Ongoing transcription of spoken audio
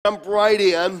Jump right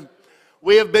in.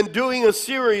 We have been doing a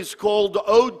series called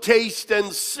 "Oh, Taste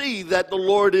and See That the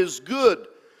Lord is Good."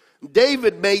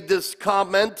 David made this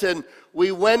comment, and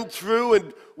we went through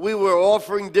and we were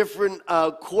offering different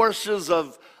courses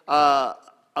of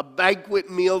a banquet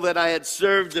meal that I had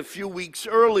served a few weeks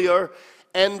earlier.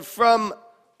 And from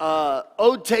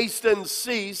 "Oh, Taste and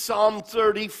See," Psalm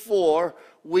 34,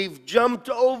 we've jumped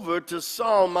over to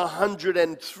Psalm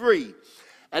 103.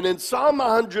 And in Psalm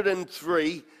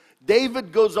 103,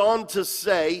 David goes on to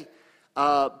say,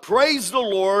 praise the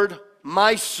Lord,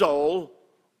 my soul,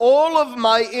 all of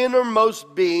my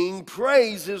innermost being,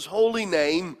 praise his holy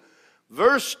name.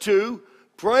 Verse 2,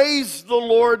 praise the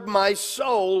Lord, my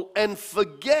soul, and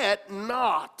forget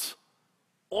not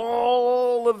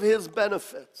all of his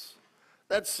benefits.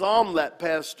 That psalm that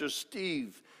Pastor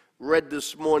Steve read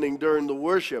this morning during the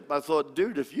worship, I thought,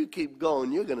 dude, if you keep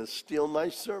going, you're going to steal my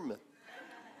sermon.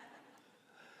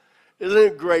 Isn't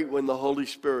it great when the Holy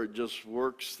Spirit just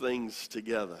works things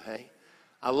together, hey?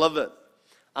 I love it.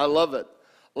 I love it.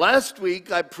 Last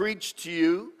week, I preached to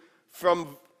you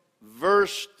from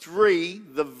verse 3,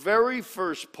 the very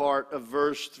first part of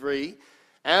verse 3,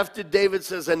 after David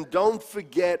says, and don't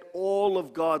forget all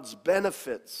of God's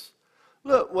benefits.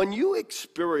 Look, when you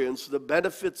experience the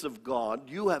benefits of God,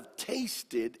 you have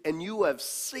tasted and you have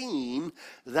seen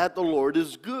that the Lord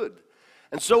is good.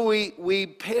 And so we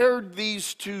paired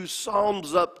these two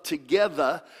psalms up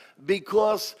together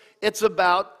because it's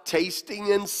about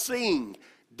tasting and seeing.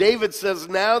 David says,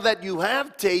 now that you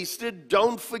have tasted,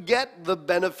 don't forget the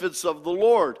benefits of the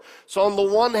Lord. So on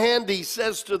the one hand, he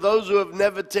says to those who have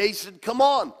never tasted, come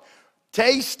on,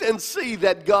 taste and see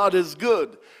that God is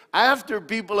good. After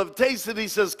people have tasted, he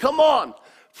says, come on,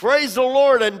 praise the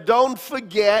Lord and don't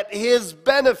forget his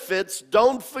benefits.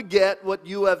 Don't forget what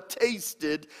you have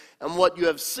tasted and what you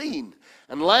have seen.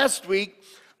 And last week,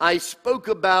 I spoke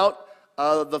about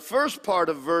the first part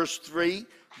of verse 3.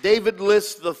 David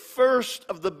lists the first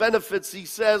of the benefits. He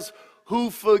says, who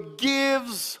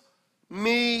forgives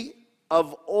me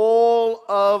of all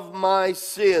of my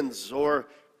sins. Or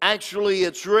actually,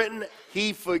 it's written,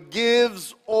 he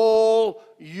forgives all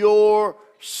your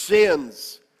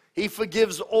sins. He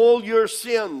forgives all your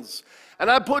sins.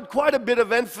 And I put quite a bit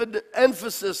of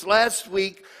emphasis last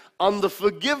week on the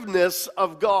forgiveness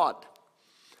of God.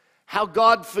 How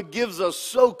God forgives us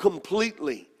so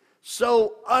completely,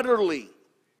 so utterly,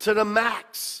 to the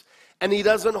max. And he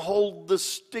doesn't hold the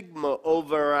stigma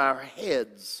over our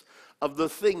heads of the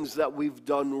things that we've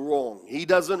done wrong. He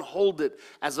doesn't hold it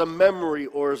as a memory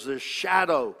or as a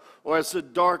shadow or as a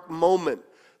dark moment.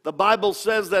 The Bible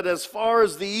says that as far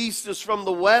as the east is from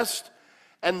the west,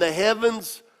 and the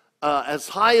heavens as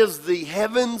high as the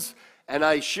heavens, and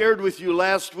I shared with you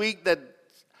last week that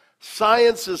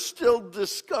science is still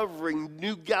discovering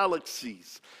new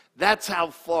galaxies. That's how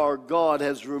far God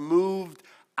has removed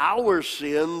our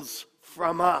sins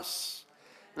from us.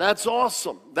 That's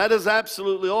awesome. That is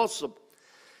absolutely awesome.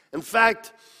 In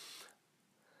fact,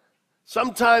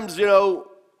 sometimes,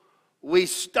 we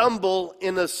stumble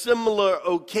in a similar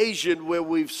occasion where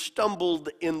we've stumbled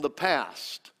in the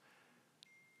past.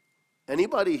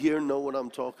 Anybody here know what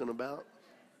I'm talking about?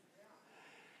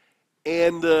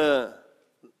 And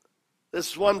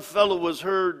this one fellow was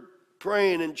heard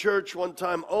praying in church one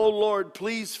time, oh Lord,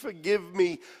 please forgive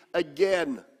me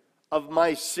again of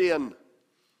my sin.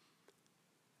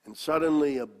 And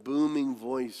suddenly a booming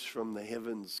voice from the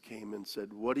heavens came and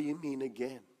said, what do you mean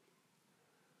again?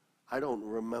 I don't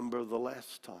remember the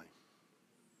last time.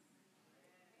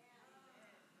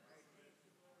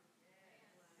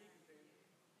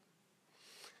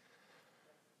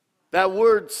 That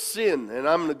word sin, and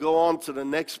I'm going to go on to the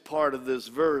next part of this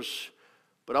verse,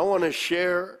 but I want to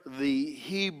share the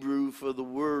Hebrew for the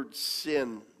word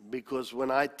sin, because when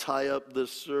I tie up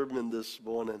this sermon this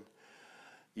morning,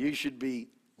 you should be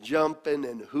jumping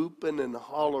and hooping and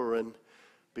hollering,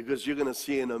 because you're going to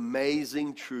see an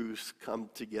amazing truth come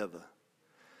together.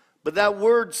 But that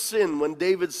word sin, when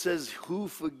David says, who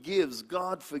forgives,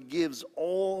 God forgives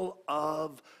all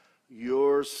of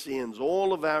your sins,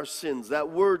 all of our sins. That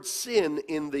word sin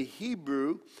in the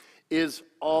Hebrew is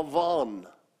avon,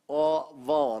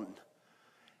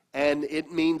 and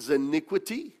it means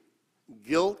iniquity,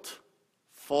 guilt,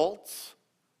 faults,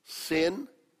 sin,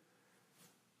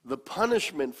 the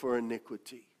punishment for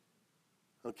iniquity,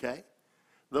 okay?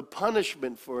 The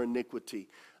punishment for iniquity.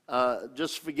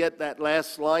 Just forget that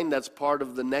last line. That's part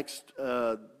of the next,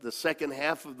 the second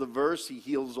half of the verse. He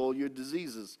heals all your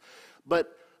diseases.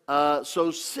 But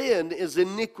so sin is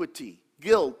iniquity,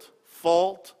 guilt,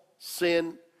 fault,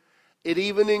 sin. It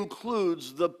even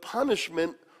includes the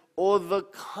punishment or the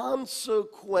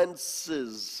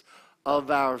consequences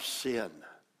of our sin.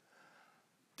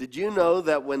 Did you know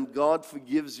that when God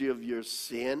forgives you of your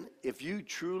sin, if you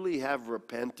truly have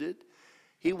repented,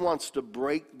 He wants to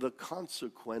break the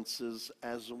consequences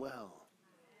as well?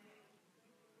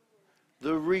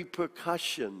 The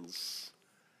repercussions.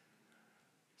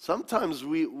 Sometimes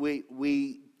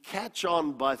we catch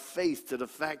on by faith to the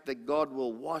fact that God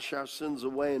will wash our sins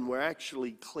away and we're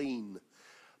actually clean.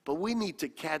 But we need to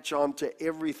catch on to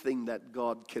everything that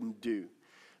God can do.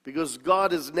 Because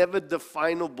God is never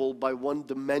definable by one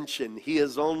dimension. He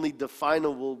is only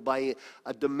definable by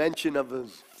a dimension of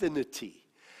infinity.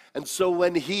 And so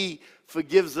when He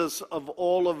forgives us of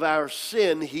all of our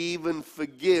sin, He even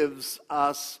forgives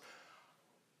us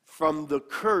from the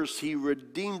curse. He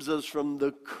redeems us from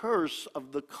the curse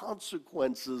of the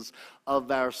consequences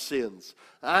of our sins.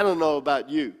 I don't know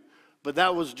about you, but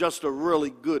that was just a really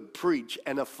good preach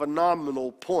and a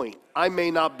phenomenal point. I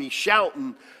may not be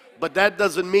shouting, but that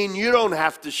doesn't mean you don't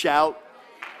have to shout.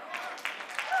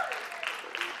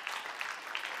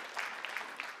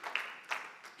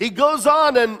 He goes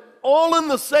on, and all in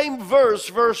the same verse,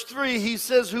 verse 3, he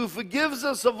says, who forgives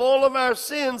us of all of our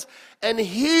sins and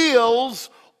heals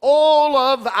all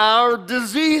of our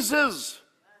diseases.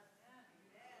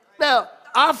 Now,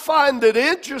 I find it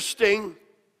interesting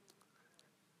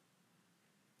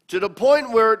to the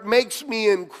point where it makes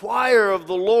me inquire of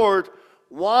the Lord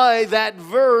why that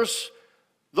verse,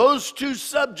 those two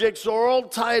subjects are all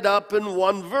tied up in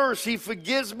one verse. He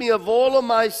forgives me of all of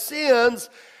my sins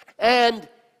and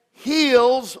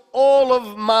heals all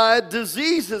of my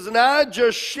diseases. And I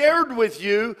just shared with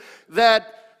you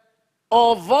that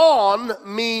avon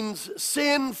means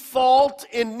sin, fault,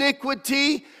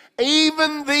 iniquity,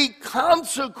 even the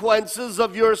consequences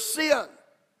of your sin.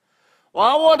 Well,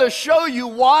 I want to show you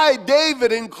why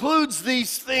David includes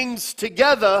these things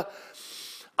together.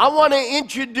 I want to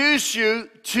introduce you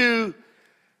to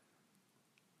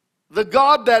the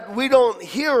God that we don't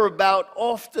hear about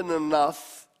often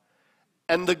enough,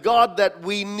 and the God that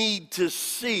we need to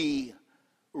see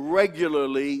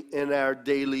regularly in our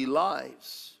daily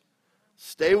lives.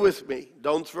 Stay with me.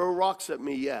 Don't throw rocks at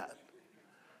me yet.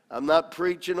 I'm not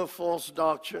preaching a false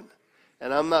doctrine,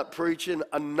 and I'm not preaching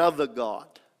another God.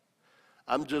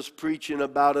 I'm just preaching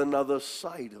about another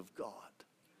side of God.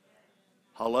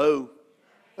 Hello?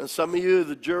 And some of you,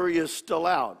 the jury is still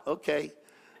out. Okay.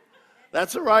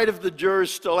 That's all right if the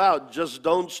jury's still out. Just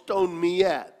don't stone me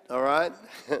yet. All right?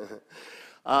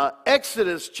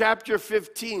 Exodus chapter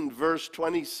 15, verse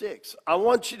 26. I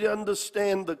want you to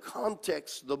understand the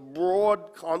context, the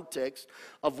broad context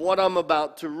of what I'm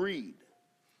about to read.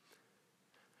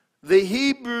 The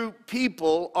Hebrew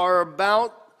people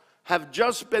have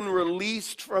just been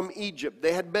released from Egypt.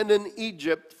 They had been in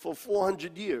Egypt for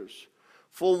 400 years.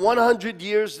 For 100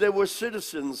 years, they were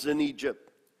citizens in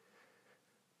Egypt.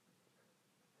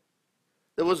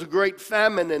 There was a great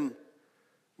famine, and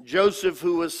Joseph,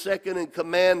 who was second in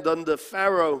command under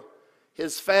Pharaoh,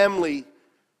 his family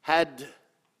had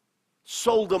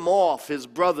sold him off, his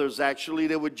brothers actually.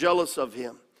 They were jealous of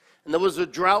him. And there was a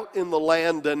drought in the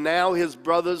land, and now his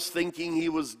brothers, thinking he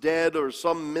was dead or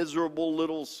some miserable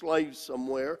little slave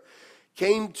somewhere,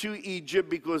 came to Egypt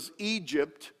because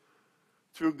Egypt,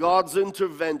 through God's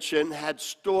intervention, had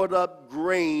stored up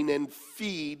grain and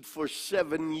feed for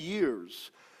 7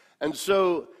 years. And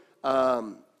so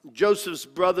Joseph's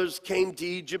brothers came to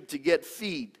Egypt to get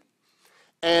feed.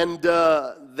 And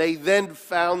they then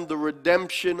found the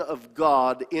redemption of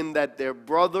God in that their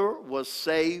brother was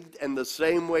saved, and the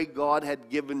same way God had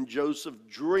given Joseph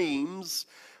dreams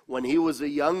when he was a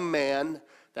young man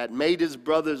that made his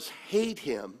brothers hate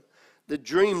him. The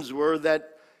dreams were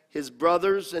that his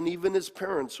brothers and even his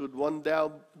parents would one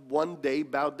day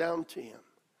bow down to him.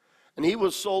 And he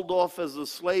was sold off as a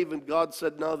slave, and God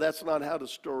said, no, that's not how the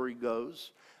story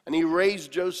goes. And He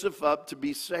raised Joseph up to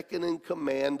be second in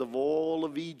command of all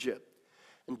of Egypt.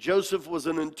 And Joseph was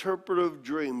an interpreter of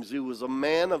dreams. He was a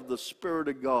man of the Spirit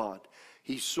of God.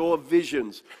 He saw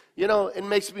visions. You know, it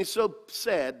makes me so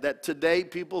sad that today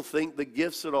people think the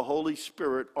gifts of the Holy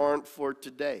Spirit aren't for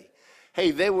today. Hey,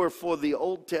 they were for the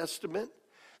Old Testament.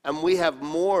 And we have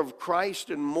more of Christ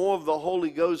and more of the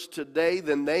Holy Ghost today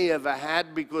than they ever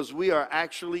had, because we are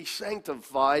actually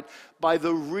sanctified by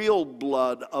the real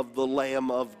blood of the Lamb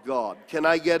of God. Can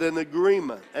I get an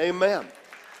agreement? Amen.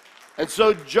 And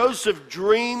so Joseph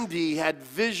dreamed, he had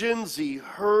visions, he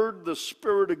heard the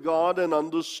Spirit of God and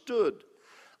understood.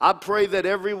 I pray that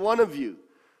every one of you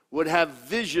would have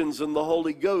visions in the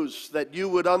Holy Ghost, that you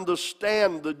would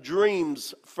understand the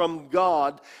dreams from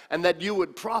God, and that you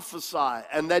would prophesy,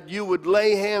 and that you would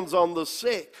lay hands on the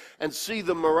sick and see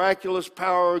the miraculous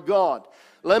power of God.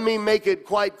 Let me make it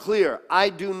quite clear. I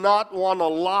do not want to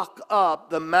lock up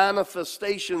the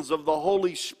manifestations of the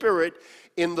Holy Spirit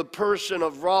in the person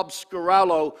of Rob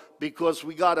Scarallo because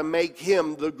we got to make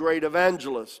him the great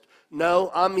evangelist.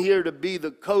 No, I'm here to be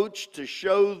the coach to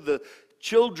show the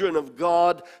children of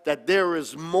God that there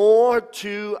is more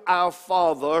to our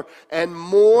Father and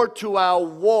more to our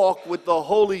walk with the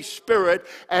Holy Spirit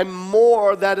and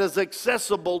more that is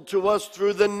accessible to us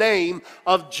through the name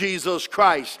of Jesus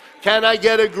Christ. Can I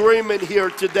get agreement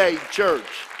here today, church?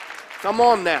 Come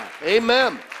on now.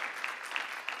 Amen.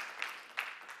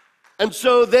 And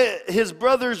so his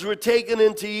brothers were taken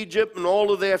into Egypt and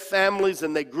all of their families,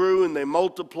 and they grew and they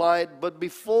multiplied. But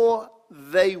before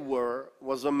they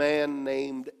was a man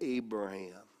named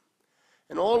Abraham.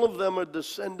 And all of them are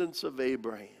descendants of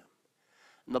Abraham.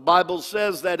 And the Bible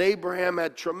says that Abraham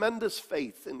had tremendous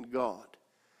faith in God.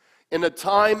 In a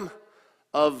time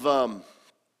of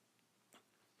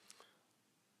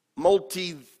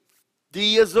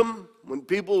multi-deism, when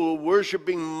people were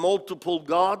worshiping multiple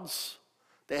gods,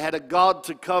 they had a God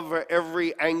to cover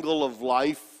every angle of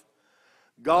life.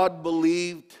 God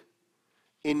believed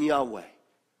in Yahweh,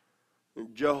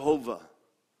 in Jehovah.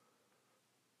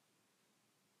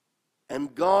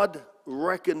 And God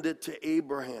reckoned it to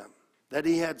Abraham that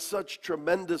he had such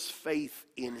tremendous faith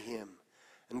in him.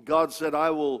 And God said, I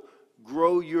will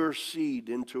grow your seed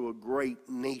into a great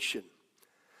nation.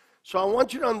 So I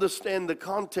want you to understand the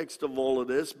context of all of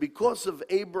this. Because of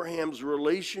Abraham's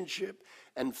relationship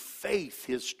and faith,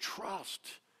 his trust,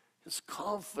 his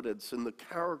confidence in the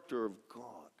character of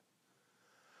God,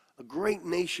 a great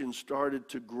nation started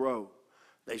to grow.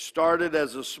 They started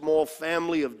as a small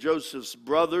family of Joseph's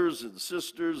brothers and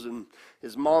sisters and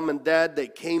his mom and dad. They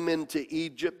came into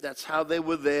Egypt. That's how they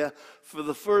were there. For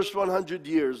the first 100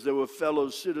 years, they were fellow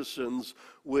citizens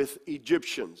with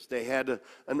Egyptians. They had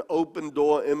an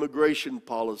open-door immigration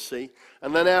policy.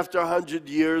 And then after 100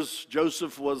 years,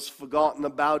 Joseph was forgotten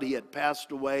about. He had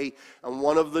passed away. And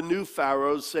one of the new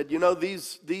pharaohs said, you know,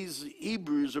 these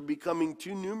Hebrews are becoming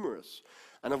too numerous.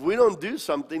 And if we don't do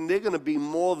something, they're going to be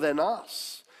more than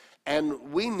us.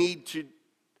 And we need to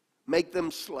make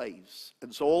them slaves.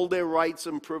 And so all their rights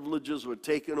and privileges were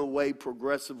taken away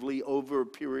progressively over a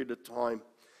period of time.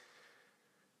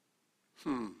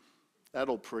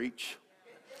 That'll preach.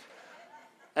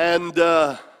 And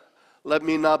let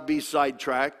me not be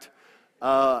sidetracked.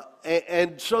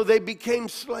 And so they became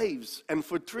slaves. And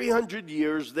for 300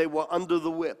 years, they were under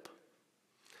the whip.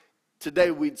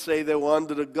 Today we'd say they were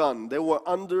under the gun. They were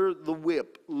under the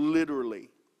whip, literally.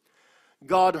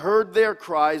 God heard their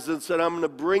cries and said, I'm going to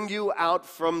bring you out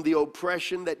from the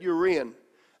oppression that you're in.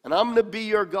 And I'm going to be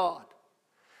your God.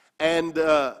 And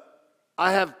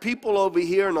I have people over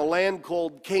here in a land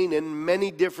called Canaan, many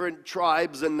different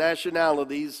tribes and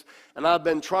nationalities. And I've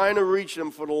been trying to reach them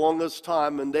for the longest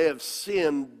time, and they have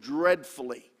sinned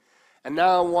dreadfully. And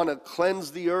now I want to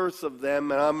cleanse the earth of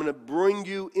them, and I'm going to bring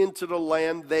you into the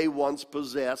land they once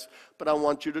possessed, but I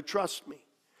want you to trust me.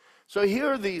 So here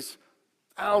are these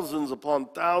thousands upon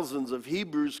thousands of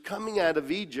Hebrews coming out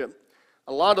of Egypt.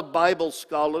 A lot of Bible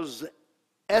scholars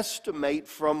estimate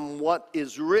from what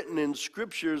is written in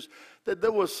scriptures that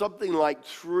there was something like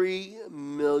 3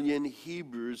 million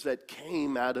Hebrews that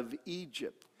came out of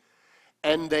Egypt.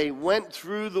 And they went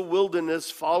through the wilderness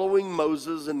following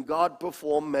Moses, and God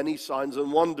performed many signs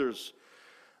and wonders.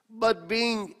 But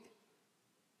being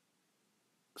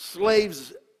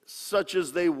slaves such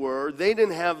as they were, they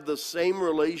didn't have the same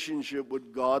relationship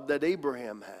with God that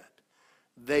Abraham had.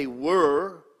 They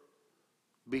were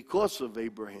because of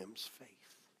Abraham's faith.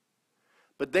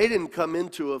 But they didn't come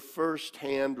into a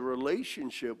first-hand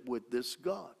relationship with this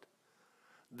God.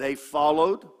 They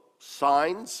followed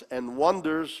signs and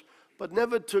wonders, but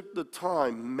never took the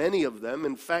time, many of them,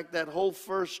 in fact, that whole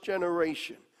first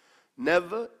generation,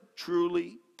 never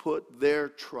truly put their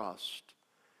trust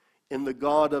in the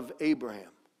God of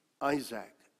Abraham,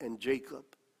 Isaac, and Jacob.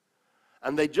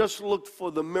 And they just looked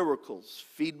for the miracles,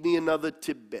 feed me another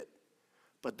tidbit,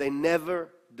 but they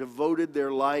never devoted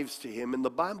their lives to him. And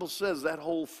the Bible says that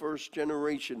whole first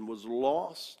generation was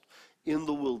lost in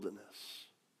the wilderness.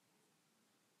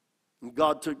 And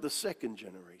God took the second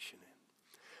generation in.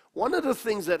 One of the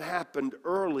things that happened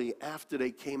early after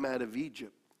they came out of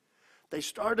Egypt, they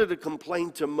started to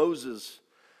complain to Moses.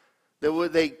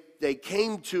 They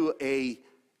came to a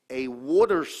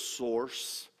water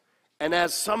source, and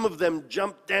as some of them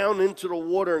jumped down into the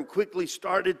water and quickly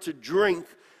started to drink,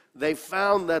 they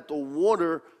found that the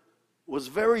water was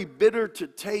very bitter to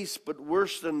taste, but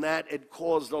worse than that, it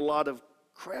caused a lot of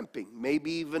cramping,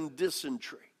 maybe even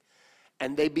dysentery.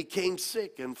 And they became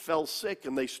sick and fell sick,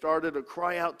 and they started to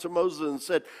cry out to Moses and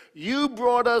said, "You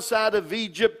brought us out of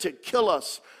Egypt to kill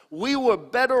us. We were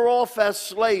better off as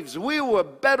slaves. We were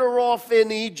better off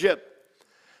in Egypt."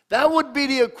 That would be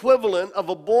the equivalent of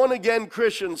a born-again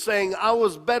Christian saying, "I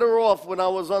was better off when I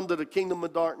was under the kingdom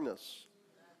of darkness."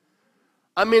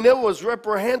 I mean, it was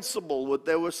reprehensible what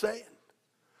they were saying.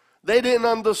 They didn't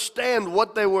understand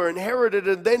what they were inherited,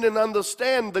 and they didn't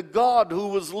understand the God who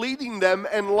was leading them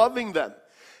and loving them.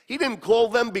 He didn't call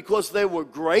them because they were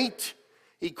great.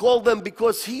 He called them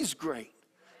because He's great,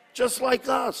 just like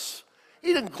us.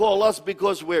 He didn't call us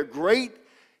because we're great.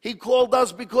 He called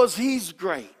us because He's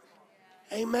great.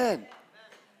 Amen.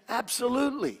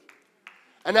 Absolutely.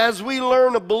 And as we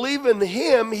learn to believe in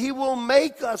Him, He will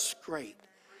make us great.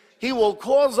 He will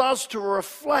cause us to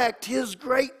reflect His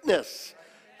greatness.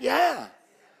 Yeah.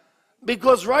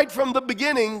 Because right from the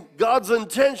beginning, God's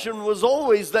intention was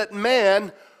always that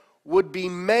man would be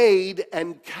made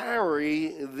and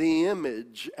carry the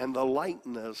image and the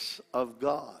likeness of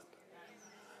God.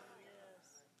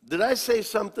 Did I say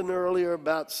something earlier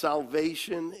about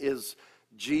salvation is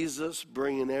Jesus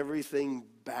bringing everything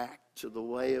back to the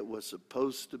way it was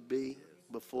supposed to be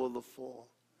before the fall?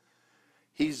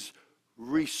 He's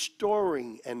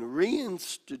restoring and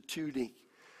reinstituting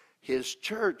His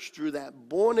church through that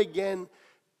born-again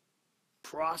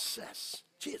process.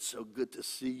 Gee, it's so good to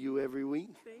see you every week.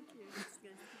 Thank you. It's good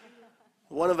to see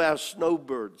you. One of our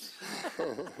snowbirds.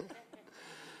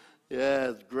 Yeah,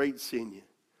 it's great seeing you.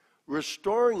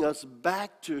 Restoring us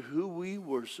back to who we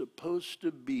were supposed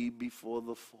to be before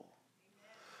the fall.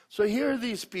 So here are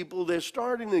these people, they're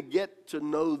starting to get to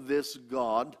know this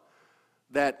God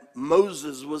that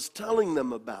Moses was telling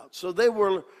them about. So they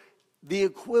were the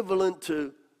equivalent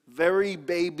to very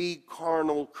baby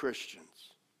carnal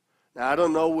Christians. Now, I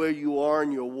don't know where you are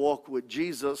in your walk with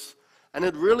Jesus, and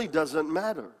it really doesn't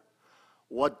matter.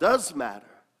 What does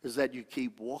matter is that you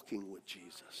keep walking with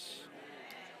Jesus.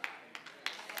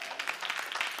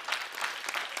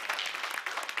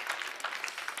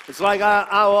 It's like I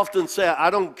often say, I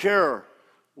don't care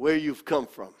where you've come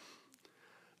from.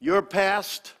 Your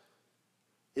past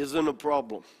isn't a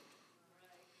problem.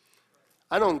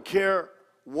 I don't care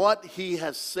what He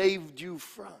has saved you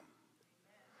from.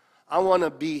 I want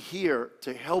to be here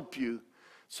to help you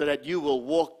so that you will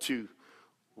walk to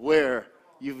where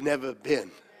you've never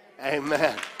been.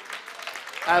 Amen.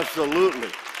 Absolutely.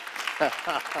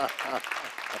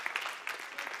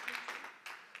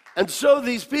 And so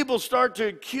these people start to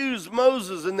accuse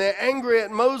Moses, and they're angry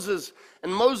at Moses.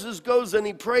 And Moses goes and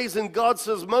he prays, and God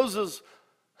says, "Moses,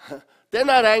 they're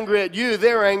not angry at you,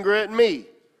 they're angry at me."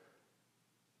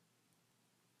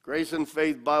 Grace and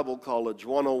Faith Bible College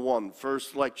 101,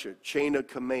 first lecture, chain of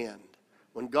command.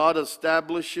 When God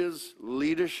establishes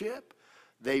leadership,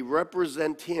 they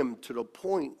represent Him to the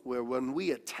point where when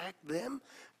we attack them,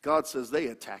 God says they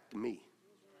attacked me.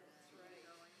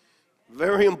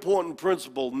 Very important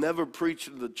principle, never preach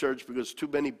in the church because too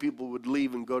many people would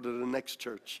leave and go to the next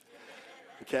church.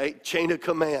 Okay, chain of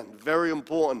command, very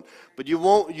important. But you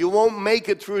won't make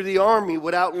it through the army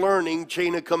without learning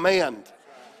chain of command.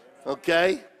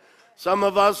 Okay? Some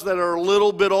of us that are a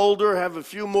little bit older have a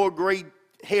few more gray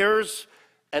hairs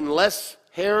and less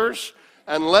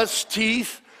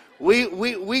teeth.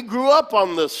 We grew up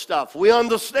on this stuff. We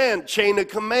understand chain of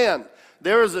command.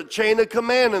 There is a chain of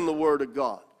command in the Word of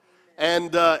God.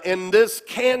 And in this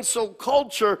cancel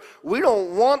culture, we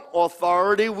don't want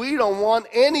authority. We don't want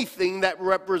anything that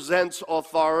represents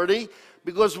authority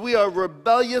because we are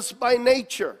rebellious by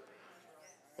nature.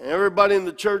 And everybody in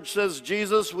the church says,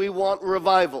 "Jesus, we want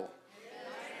revival."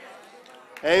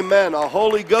 Amen. A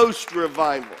Holy Ghost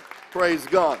revival. Praise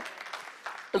God.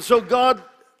 And so God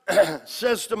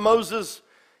says to Moses,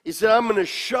 He said, "I'm going to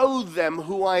show them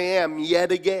who I am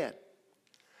yet again."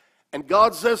 And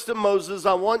God says to Moses,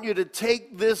 "I want you to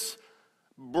take this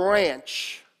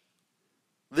branch,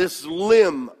 this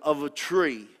limb of a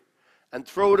tree, and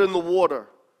throw it in the water."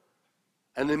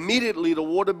 And immediately the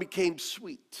water became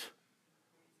sweet.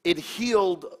 It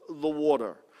healed the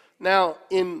water. Now,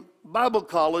 in Bible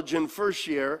college in first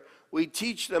year, we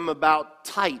teach them about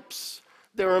types.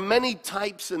 There are many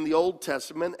types in the Old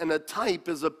Testament, and a type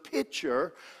is a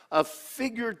picture, a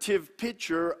figurative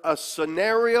picture, a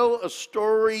scenario, a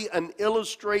story, an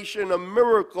illustration, a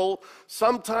miracle,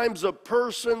 sometimes a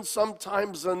person,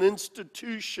 sometimes an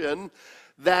institution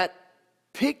that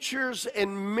pictures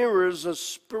and mirrors a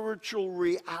spiritual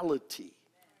reality.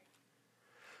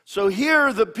 So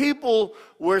here the people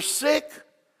were sick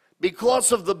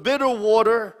because of the bitter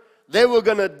water They were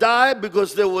going to die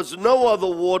because there was no other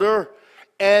water,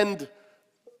 and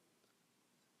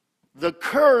the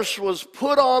curse was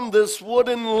put on this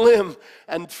wooden limb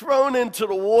and thrown into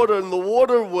the water, and the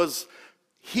water was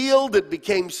healed, it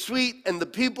became sweet, and the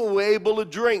people were able to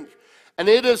drink. And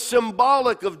it is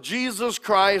symbolic of Jesus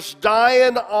Christ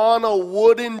dying on a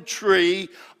wooden tree,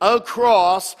 a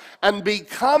cross, and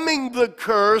becoming the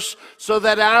curse so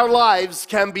that our lives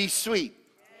can be sweet.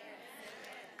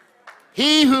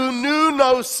 He who knew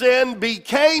no sin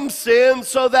became sin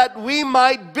so that we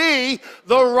might be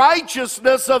the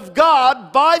righteousness of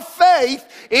God by faith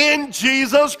in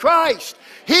Jesus Christ.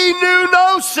 He knew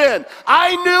no sin.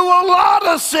 I knew a lot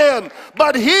of sin,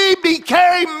 but he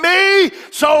became me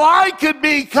so I could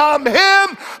become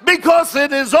him, because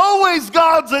it is always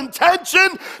God's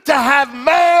intention to have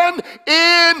man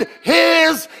in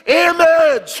his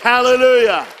image.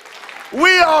 Hallelujah.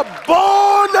 We are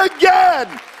born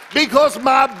again. Because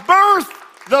my birth,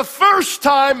 the first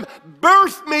time,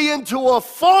 birthed me into a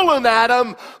fallen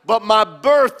Adam, but my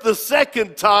birth the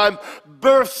second time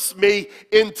births me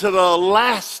into the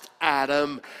last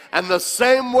Adam. And the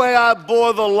same way I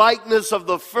bore the likeness of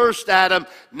the first Adam,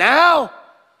 now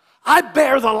I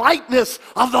bear the likeness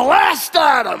of the last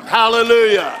Adam.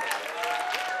 Hallelujah.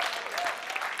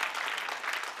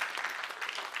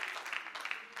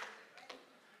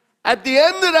 At the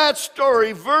end of that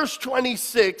story, verse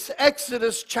 26,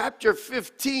 Exodus chapter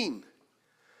 15,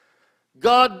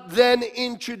 God then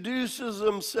introduces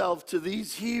himself to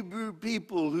these Hebrew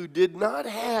people who did not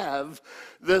have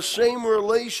the same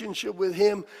relationship with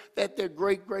him that their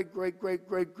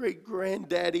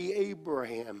great-great-great-great-great-great-granddaddy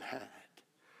Abraham had.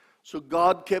 So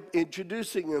God kept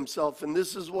introducing himself, and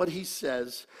this is what he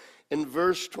says in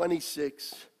verse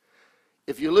 26.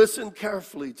 If you listen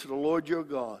carefully to the Lord your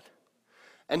God,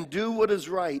 and do what is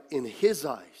right in his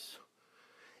eyes,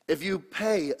 if you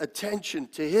pay attention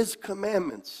to his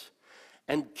commandments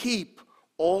and keep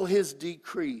all his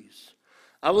decrees,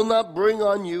 I will not bring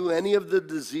on you any of the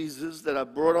diseases that I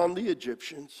brought on the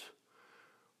Egyptians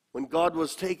when God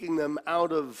was taking them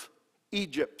out of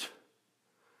Egypt.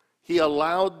 He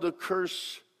allowed the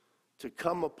curse to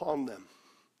come upon them.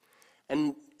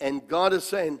 And God is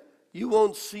saying, you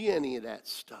won't see any of that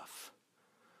stuff,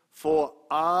 for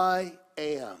I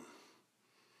am.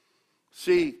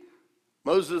 See,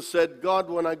 Moses said, God,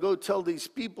 when I go tell these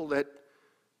people that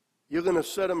you're going to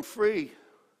set them free,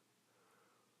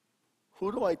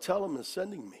 who do I tell them is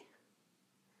sending me?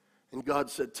 And God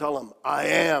said, tell them, I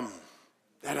am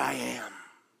that I am.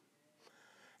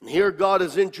 And here God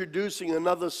is introducing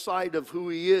another side of who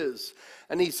he is.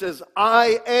 And he says,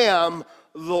 I am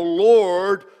the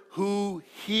Lord who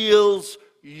heals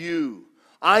you.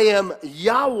 I am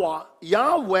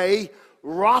Yahweh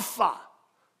Rapha.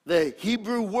 The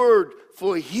Hebrew word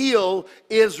for heal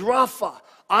is Rapha.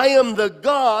 I am the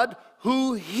God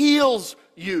who heals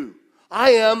you.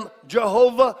 I am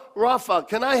Jehovah Rapha.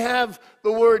 Can I have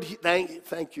the word?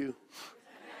 Thank you.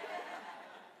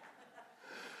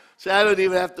 See, I don't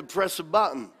even have to press a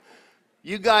button.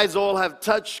 You guys all have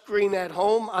touch screen at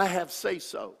home. I have say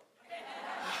so.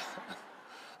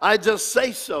 I just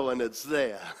say so and it's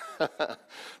there.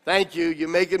 Thank you. You're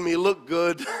making me look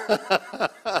good.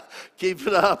 Keep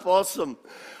it up. Awesome.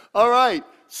 All right.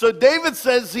 So David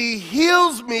says he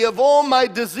heals me of all my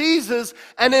diseases.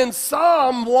 And in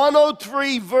Psalm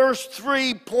 103 verse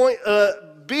 3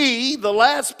 B, the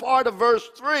last part of verse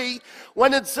 3,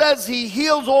 when it says he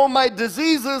heals all my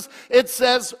diseases, it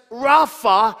says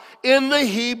Rapha in the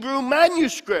Hebrew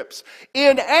manuscripts.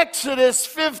 In Exodus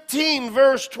 15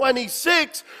 verse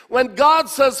 26, when God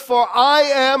says, for I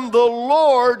am the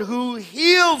Lord who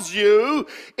heals you,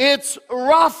 it's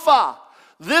Rapha.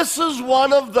 This is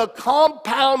one of the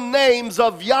compound names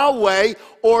of Yahweh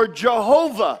or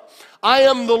Jehovah. I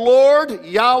am the Lord,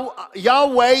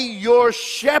 Yahweh, your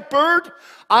shepherd.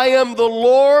 I am the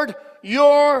Lord,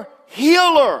 your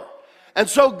healer. And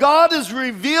so God is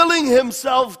revealing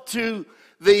himself to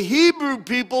the Hebrew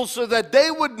people so that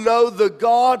they would know the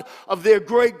God of their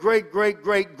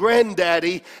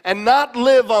great-great-great-great-granddaddy and not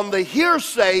live on the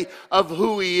hearsay of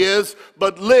who he is,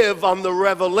 but live on the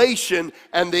revelation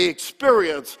and the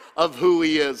experience of who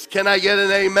he is. Can I get an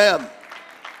amen?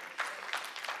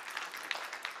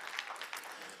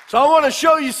 So I want to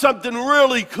show you something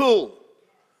really cool,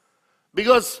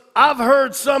 because I've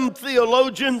heard some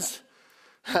theologians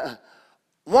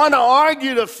want to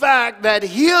argue the fact that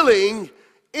healing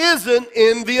isn't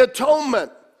in the atonement.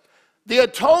 The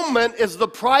atonement is the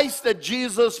price that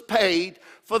Jesus paid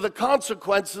for the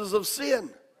consequences of sin.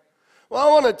 Well,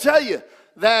 I want to tell you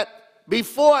that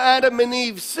before Adam and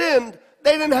Eve sinned,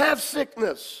 they didn't have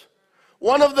sickness.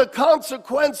 One of the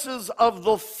consequences of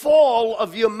the fall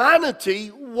of humanity,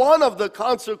 one of the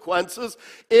consequences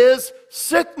is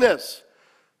sickness.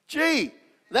 Gee,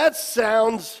 that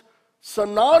sounds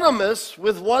synonymous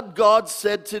with what God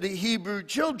said to the Hebrew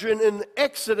children in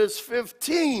Exodus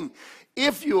 15.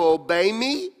 If you obey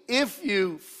me, if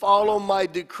you follow my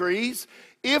decrees,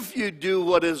 if you do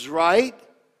what is right,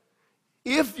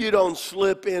 if you don't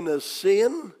slip into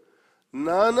sin,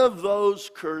 none of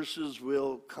those curses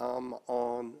will come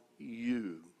on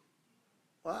you.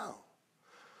 Wow.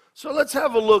 So let's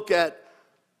have a look at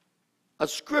a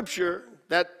scripture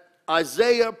that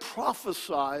Isaiah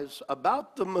prophesies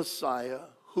about the Messiah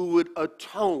who would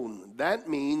atone. That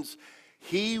means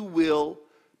he will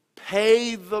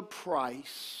pay the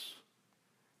price.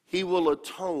 He will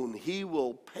atone. He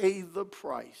will pay the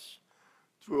price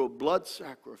through a blood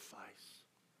sacrifice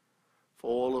for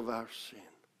all of our sin.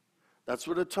 That's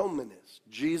what atonement is.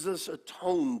 Jesus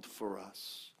atoned for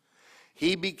us.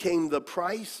 He became the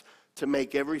price to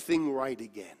make everything right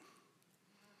again.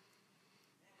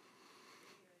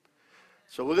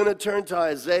 So we're going to turn to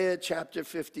Isaiah chapter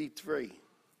 53.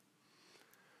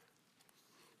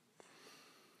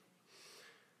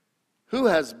 Who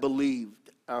has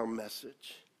believed our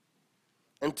message?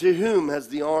 And to whom has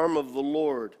the arm of the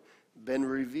Lord been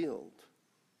revealed?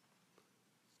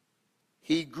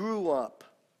 He grew up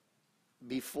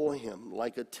before him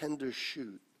like a tender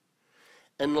shoot,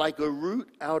 and like a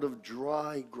root out of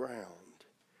dry ground.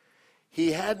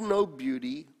 He had no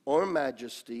beauty or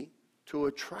majesty to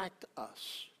attract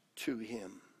us to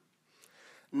him.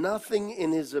 Nothing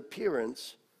in his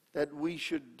appearance that we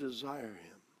should desire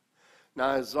him.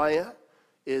 Now Isaiah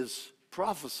is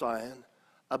prophesying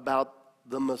about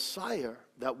the Messiah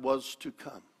that was to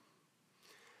come.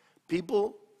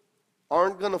 People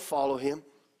aren't going to follow him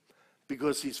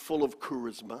because he's full of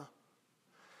charisma.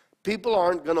 People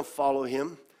aren't going to follow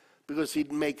him because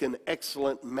he'd make an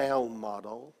excellent male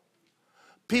model.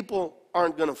 People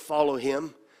aren't going to follow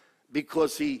him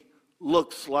because he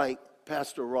looks like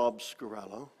Pastor Rob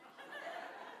Scarello.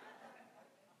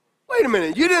 Wait a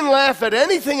minute, you didn't laugh at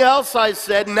anything else I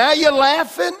said, now you're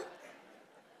laughing?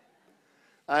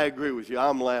 I agree with you,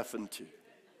 I'm laughing too.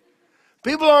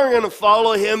 People aren't going to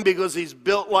follow him because he's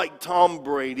built like Tom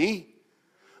Brady.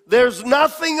 There's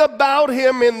nothing about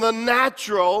him in the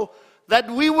natural that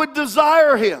we would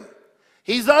desire him.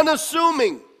 He's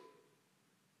unassuming.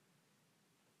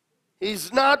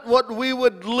 He's not what we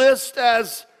would list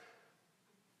as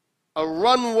a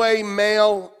runway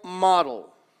male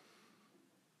model.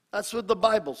 That's what the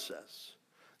Bible says.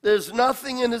 There's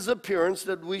nothing in his appearance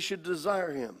that we should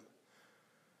desire him.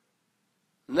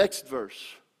 Next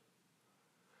verse.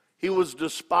 He was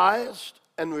despised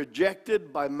and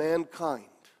rejected by mankind,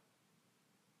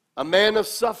 a man of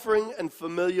suffering and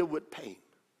familiar with pain.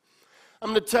 I'm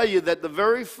going to tell you that the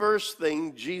very first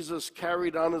thing Jesus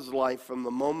carried on his life from the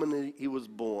moment he was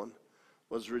born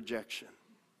was rejection.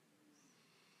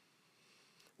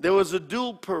 There was a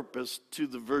dual purpose to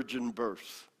the virgin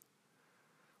birth.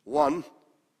 One,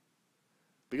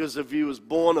 because if he was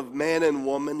born of man and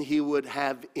woman, he would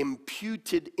have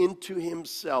imputed into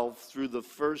himself through the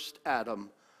first Adam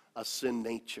a sin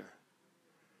nature.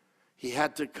 He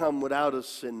had to come without a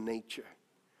sin nature.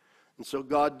 And so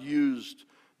God used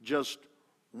just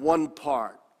one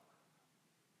part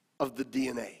of the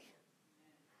DNA.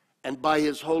 And by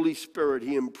his Holy Spirit,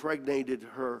 he impregnated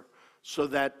her so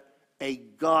that a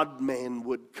God-man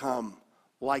would come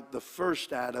like the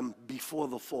first Adam before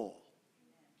the fall.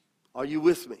 Are you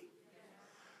with me?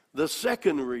 The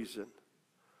second reason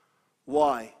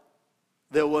why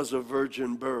there was a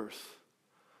virgin birth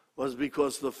was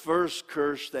because the first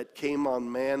curse that came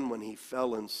on man when he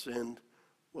fell and sinned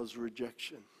was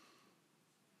rejection.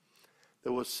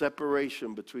 There was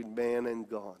separation between man and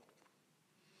God.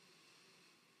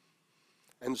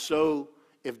 And so,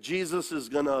 if Jesus is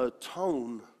going to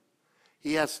atone,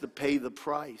 he has to pay the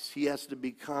price. He has to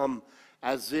become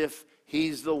as if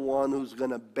he's the one who's going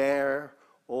to bear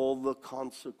all the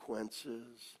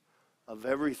consequences of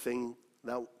everything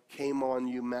that came on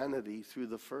humanity through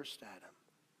the first Adam.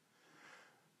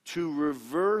 To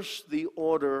reverse the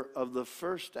order of the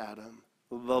first Adam,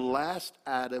 the last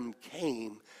Adam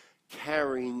came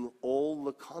carrying all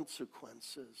the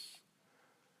consequences,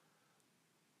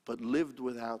 but lived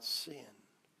without sin.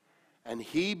 And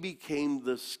he became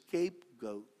the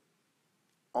scapegoat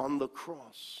on the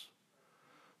cross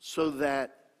so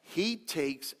that he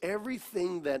takes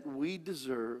everything that we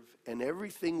deserve and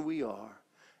everything we are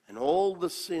and all the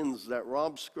sins that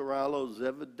Rob Scarallo's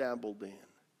ever dabbled in,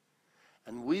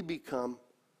 and we become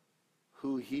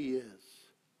who he is,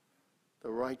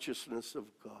 the righteousness of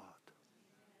God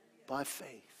by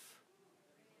faith.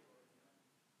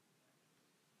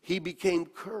 He became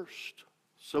cursed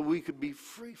so we could be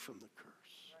free from the curse.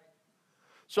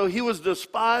 So he was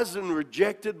despised and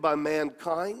rejected by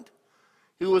mankind.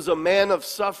 He was a man of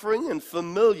suffering and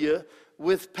familiar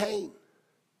with pain.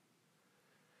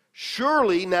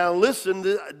 Surely, now listen,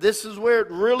 this is where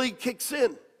it really kicks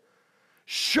in.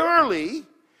 Surely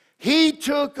he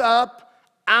took up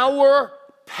our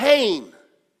pain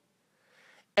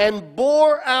and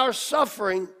bore our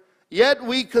suffering, yet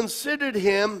we considered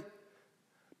him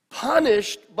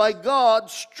punished by God,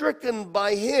 stricken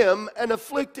by him, and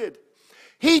afflicted.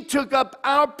 He took up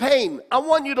our pain. I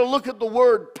want you to look at the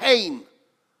word pain.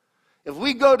 If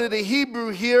we go to the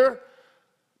Hebrew here,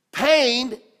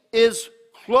 pain is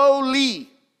chloe,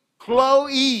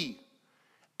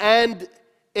 and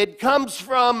it comes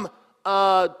from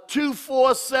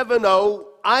 2470.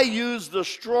 I use the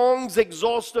Strong's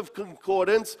Exhaustive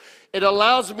Concordance. It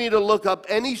allows me to look up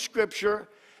any scripture,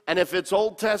 and if it's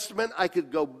Old Testament, I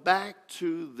could go back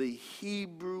to the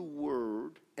Hebrew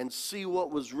word and see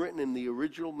what was written in the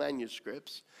original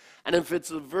manuscripts. And if it's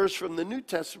a verse from the New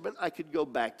Testament, I could go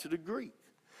back to the Greek.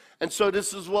 And so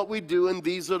this is what we do, and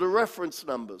these are the reference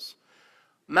numbers.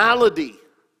 Malady,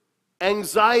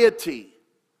 anxiety,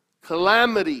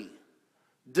 calamity,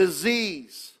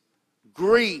 disease,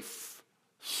 grief,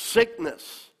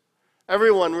 sickness.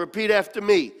 Everyone, repeat after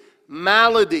me.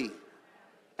 Malady,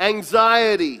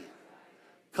 anxiety,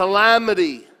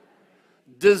 calamity,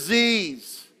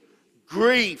 disease,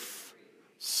 grief,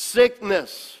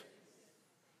 sickness.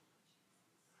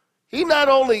 He not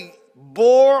only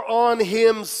bore on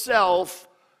himself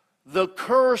the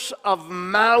curse of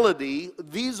malady.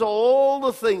 These are all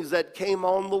the things that came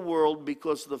on the world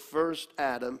because the first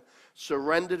Adam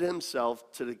surrendered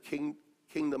himself to the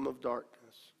kingdom of darkness.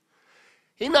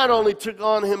 He not only took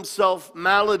on himself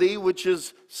malady, which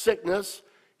is sickness,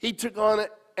 he took on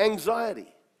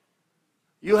anxiety.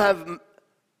 You have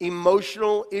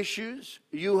emotional issues.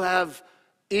 You have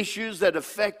issues that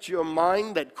affect your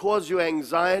mind, that cause you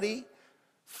anxiety,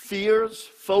 fears,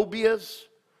 phobias,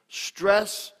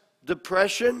 stress,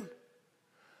 depression.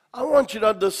 I want you to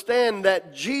understand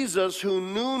that Jesus, who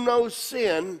knew no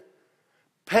sin,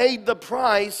 paid the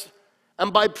price,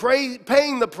 and by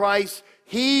paying the price,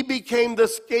 he became the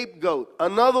scapegoat.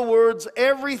 In other words,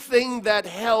 everything that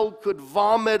hell could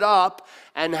vomit up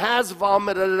and has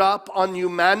vomited up on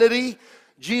humanity,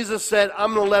 Jesus said,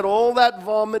 I'm going to let all that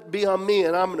vomit be on me,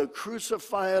 and I'm going to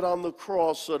crucify it on the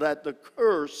cross so that the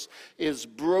curse is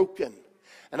broken.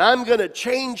 And I'm going to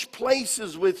change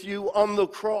places with you on the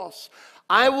cross.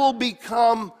 I will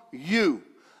become you.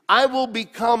 I will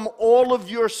become all of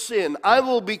your sin. I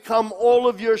will become all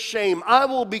of your shame. I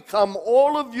will become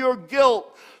all of your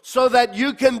guilt so that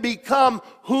you can become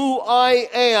who I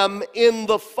am in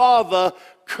the Father,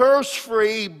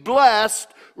 curse-free, blessed,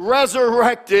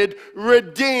 resurrected,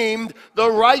 redeemed,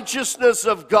 the righteousness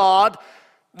of God.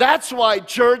 That's why,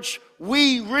 church,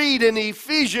 we read in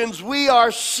Ephesians, we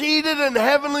are seated in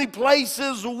heavenly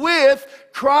places with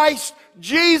Christ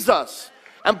Jesus.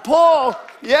 And Paul,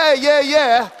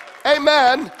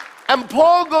 amen. And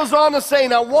Paul goes on to say,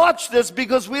 now watch this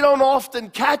because we don't often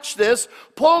catch this.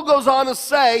 Paul goes on to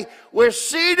say, we're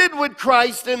seated with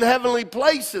Christ in heavenly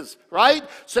places, right?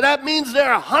 So that means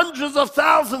there are hundreds of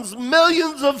thousands,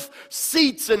 millions of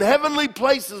seats in heavenly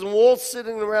places, and we're all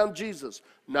sitting around Jesus.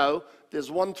 No, there's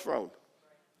one throne.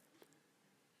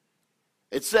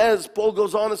 It says, Paul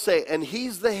goes on to say, and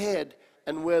he's the head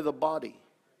and we're the body.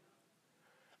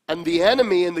 And the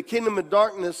enemy in the kingdom of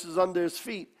darkness is under his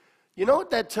feet. You know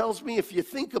what that tells me? If you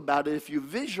think about it, if you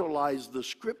visualize the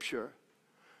scripture,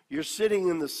 you're sitting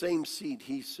in the same seat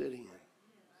he's sitting in.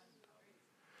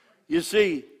 You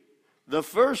see, the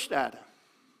first Adam,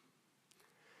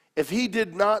 if he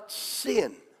did not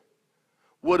sin,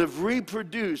 would have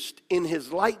reproduced in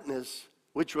his likeness,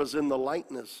 which was in the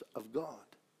likeness of God.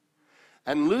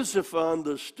 And Lucifer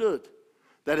understood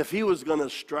that if he was going to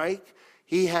strike,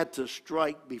 he had to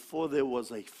strike before there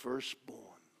was a firstborn.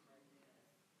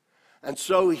 And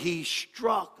so he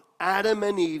struck Adam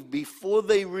and Eve before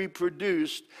they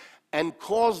reproduced and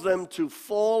caused them to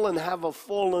fall and have a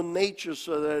fallen nature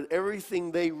so that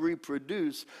everything they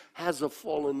reproduce has a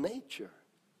fallen nature.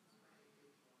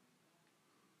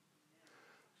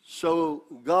 So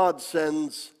God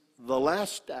sends the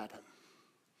last Adam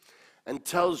and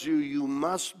tells you, you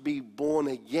must be born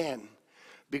again.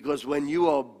 Because when you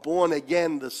are born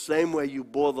again, the same way you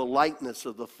bore the likeness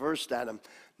of the first Adam,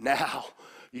 now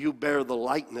you bear the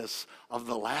likeness of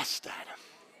the last Adam.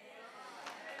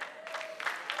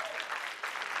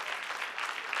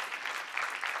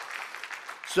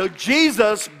 So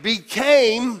Jesus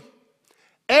became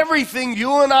everything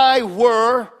you and I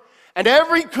were, and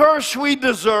every curse we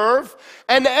deserve,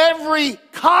 and every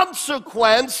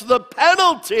consequence, the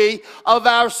penalty of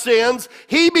our sins,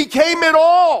 he became it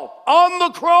all on the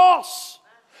cross.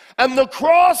 And the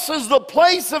cross is the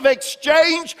place of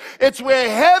exchange. It's where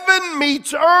heaven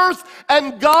meets earth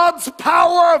and God's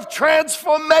power of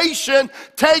transformation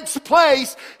takes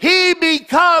place. He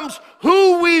becomes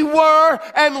who we were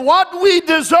and what we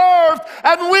deserved,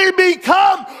 and we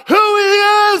become who he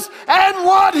is and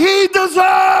what he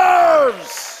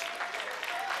deserves.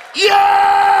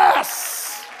 Yes!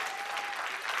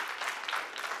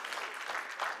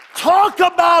 Talk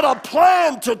about a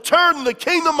plan to turn the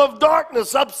kingdom of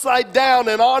darkness upside down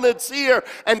and on its ear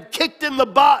and kicked in the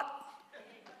butt.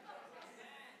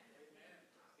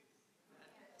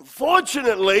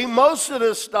 Fortunately, most of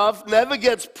this stuff never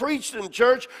gets preached in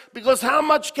church, because how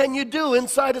much can you do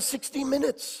inside of 60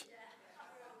 minutes?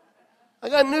 I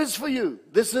got news for you.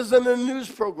 This isn't a news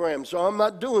program, so I'm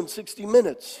not doing 60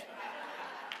 minutes.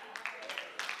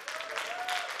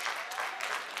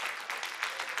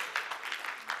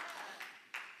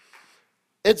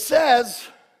 It says,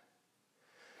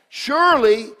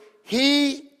 surely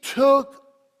he took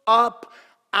up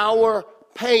our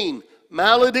pain,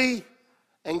 malady,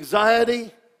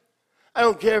 anxiety. I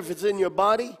don't care if it's in your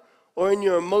body or in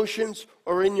your emotions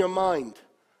or in your mind.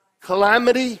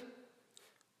 Calamity.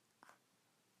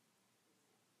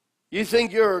 You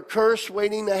think you're a curse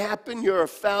waiting to happen, you're a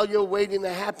failure waiting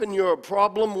to happen, you're a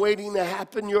problem waiting to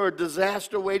happen, you're a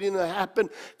disaster waiting to happen.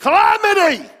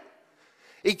 Calamity!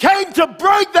 He came to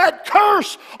break that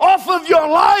curse off of your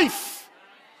life.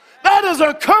 That is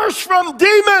a curse from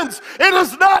demons. It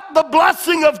is not the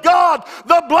blessing of God.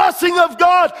 The blessing of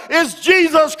God is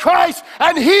Jesus Christ,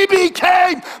 and he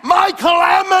became my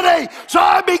calamity, so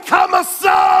I become a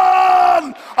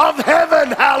son of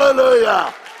heaven.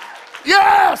 Hallelujah.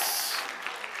 Yes.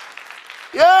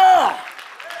 Yeah.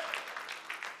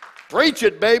 Preach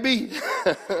it, baby.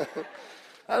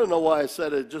 I don't know why I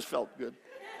said it. It just felt good.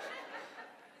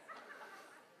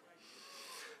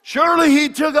 Surely he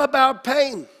took up our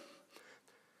pain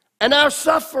and our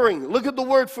suffering. Look at the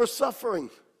word for suffering.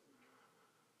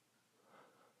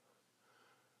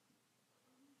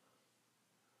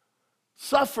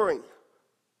 Suffering.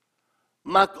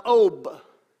 Makob.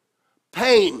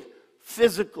 Pain.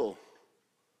 Physical.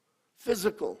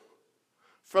 Physical.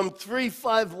 From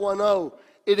 3510,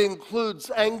 it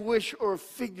includes anguish or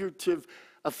figurative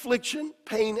affliction,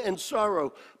 pain, and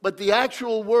sorrow. But the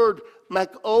actual word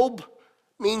makob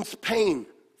means pain,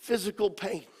 physical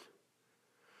pain.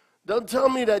 Don't tell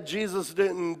me that Jesus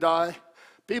didn't die.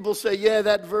 People say, yeah,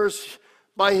 that verse,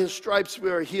 by his stripes we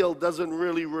are healed, doesn't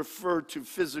really refer to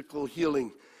physical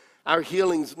healing. Our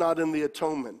healing's not in the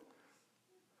atonement.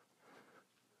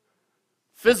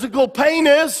 Physical pain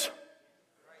is,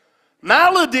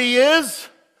 malady is,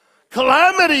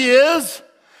 calamity is,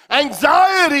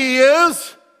 anxiety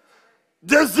is,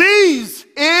 disease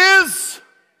is.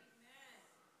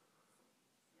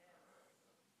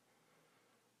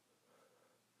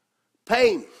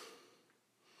 Pain.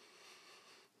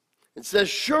 It says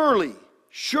surely,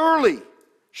 surely,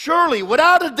 surely,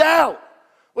 without a doubt,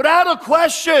 without a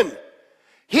question,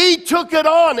 he took it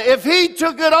on. If he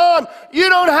took it on, you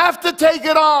don't have to take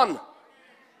it on.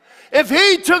 If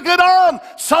he took it on,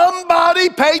 somebody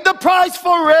paid the price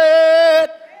for it.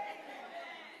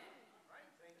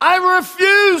 I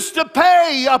refuse to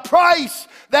pay a price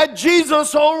that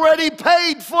Jesus already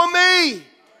paid for me.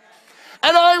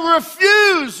 And I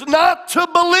refuse not to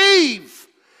believe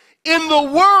in the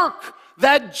work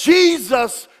that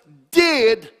Jesus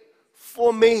did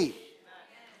for me.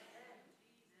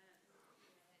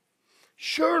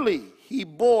 Surely he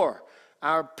bore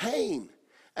our pain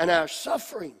and our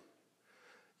suffering.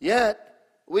 Yet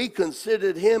we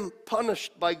considered him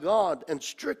punished by God and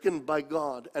stricken by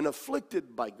God and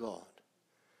afflicted by God.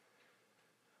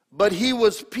 But he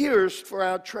was pierced for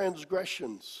our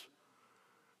transgressions.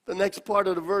 The next part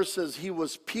of the verse says, he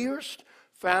was pierced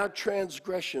for our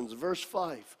transgressions. Verse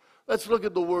 5. Let's look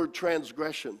at the word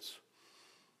transgressions.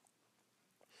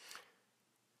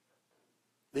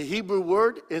 The Hebrew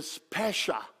word is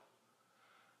pesha.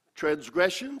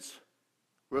 Transgressions,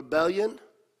 rebellion,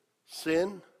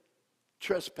 sin,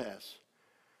 trespass.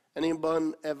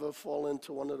 Anyone ever fall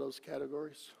into one of those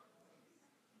categories?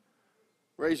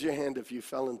 Raise your hand if you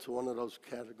fell into one of those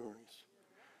categories.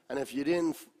 And if you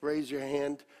didn't raise your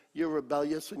hand, you're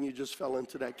rebellious and you just fell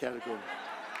into that category.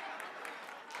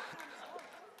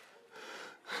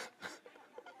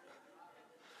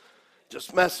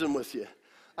 Just messing with you.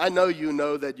 I know you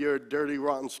know that you're a dirty,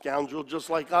 rotten scoundrel just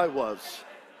like I was.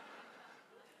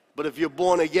 But if you're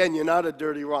born again, you're not a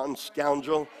dirty, rotten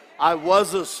scoundrel. I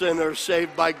was a sinner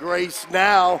saved by grace.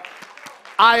 Now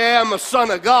I am a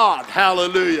son of God.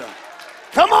 Hallelujah.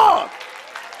 Come on.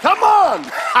 Come on.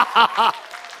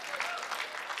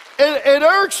 It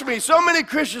irks me. So many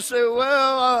Christians say,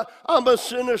 well, I'm a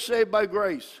sinner saved by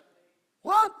grace.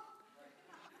 What?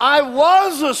 I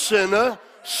was a sinner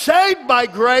saved by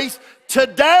grace.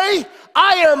 Today,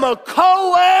 I am a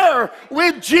co-heir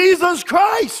with Jesus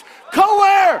Christ.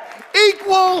 Co-heir,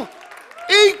 equal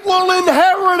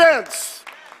inheritance.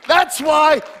 That's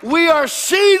why we are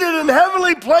seated in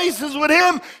heavenly places with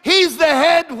him. He's the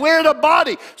head, we're the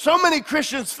body. So many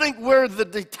Christians think we're the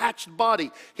detached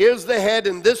body. Here's the head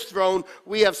in this throne.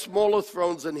 We have smaller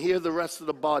thrones, and here the rest of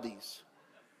the bodies.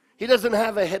 He doesn't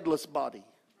have a headless body.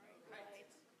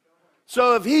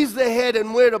 So if he's the head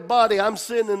and we're the body, I'm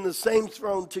sitting in the same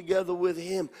throne together with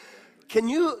him. Can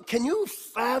you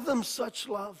fathom such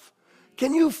love?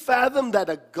 Can you fathom that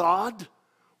a God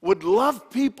would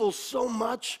love people so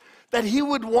much that he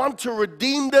would want to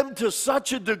redeem them to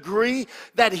such a degree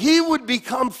that he would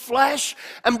become flesh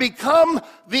and become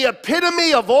the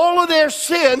epitome of all of their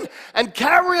sin and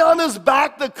carry on his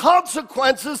back the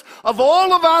consequences of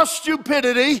all of our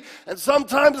stupidity? And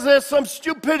sometimes there's some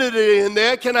stupidity in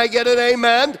there. Can I get an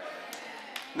amen?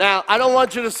 Now, I don't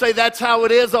want you to say that's how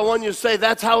it is. I want you to say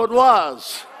that's how it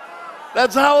was.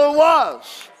 That's how it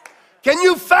was. Can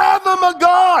you fathom a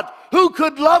God who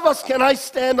could love us? Can I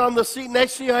stand on the seat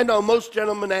next to you? I know most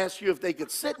gentlemen ask you if they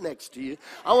could sit next to you.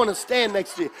 I want to stand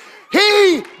next to you.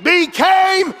 He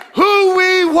became who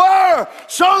we were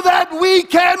so that we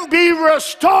can be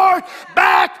restored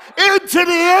back into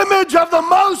the image of the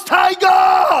Most High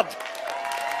God.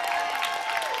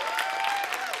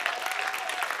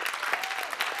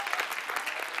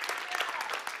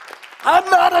 I'm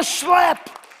not a schlep.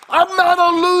 I'm not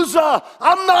a loser.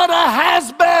 I'm not a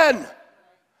has-been.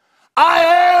 I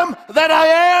am that I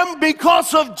am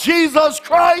because of Jesus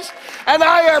Christ, and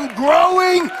I am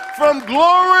growing from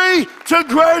glory to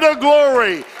greater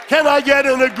glory. Can I get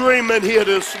an agreement here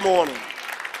this morning?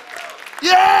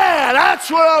 Yeah,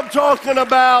 that's what I'm talking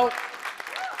about.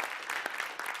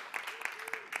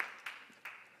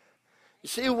 You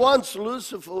see, once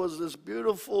Lucifer was this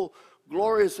beautiful,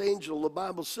 glorious angel. The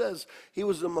Bible says he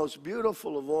was the most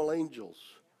beautiful of all angels.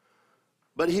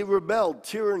 But he rebelled.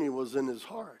 Tyranny was in his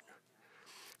heart.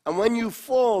 And when you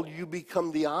fall, you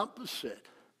become the opposite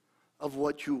of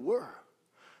what you were.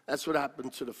 That's what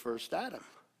happened to the first Adam.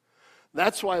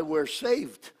 That's why we're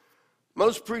saved.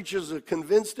 Most preachers have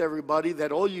convinced everybody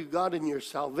that all you got in your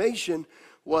salvation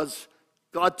was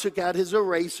God took out his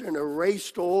eraser and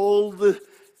erased all the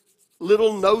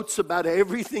little notes about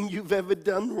everything you've ever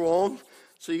done wrong.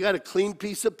 So you got a clean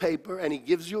piece of paper and he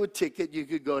gives you a ticket, you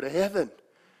could go to heaven.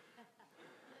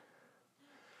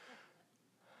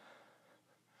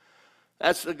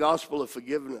 That's the gospel of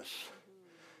forgiveness.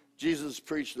 Jesus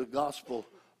preached the gospel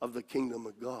of the kingdom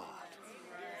of God.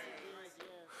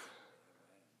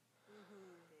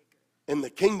 In the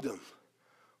kingdom,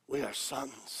 we are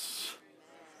sons.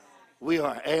 We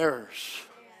are heirs.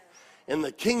 In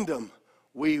the kingdom,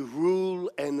 we rule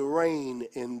and reign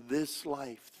in this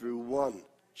life through one,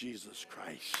 Jesus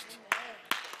Christ.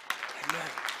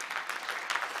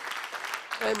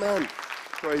 Amen. Amen.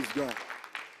 Praise God.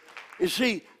 You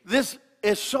see, this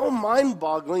is so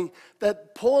mind-boggling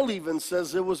that Paul even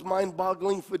says it was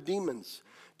mind-boggling for demons.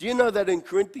 Do you know that in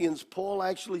Corinthians, Paul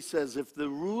actually says if the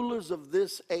rulers of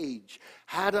this age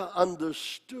had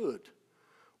understood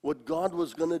what God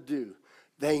was going to do,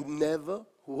 they never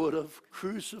would have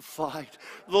crucified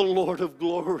the Lord of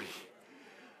glory.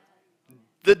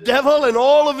 The devil and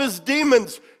all of his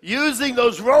demons using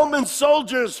those Roman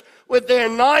soldiers with their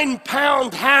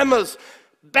 9-pound hammers,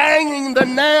 banging the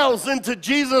nails into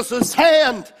Jesus'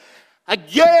 hand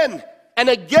again and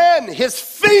again, his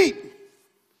feet. And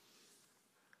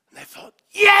they thought,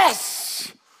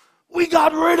 yes, we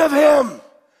got rid of him.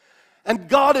 And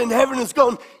God in heaven is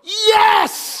going,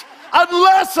 yes,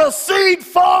 unless a seed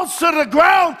falls to the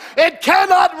ground, it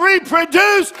cannot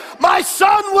reproduce. My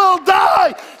son will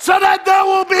die so that there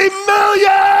will be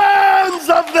millions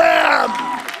of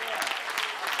them.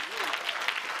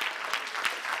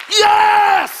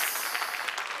 Yes!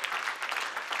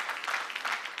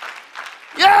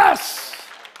 Yes!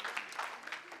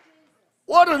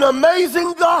 What an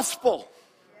amazing gospel.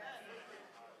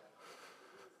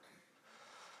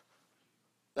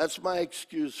 That's my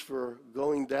excuse for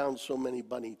going down so many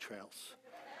bunny trails.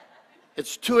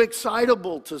 It's too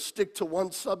excitable to stick to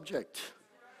one subject.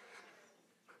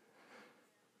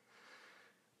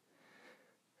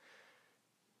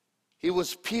 He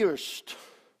was pierced,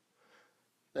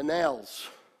 the nails,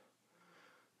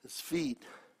 his feet,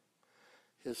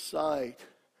 his side.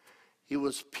 He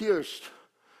was pierced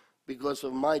because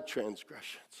of my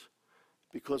transgressions,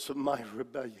 because of my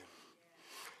rebellion,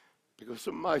 because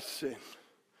of my sin,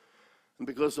 and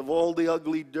because of all the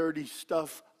ugly, dirty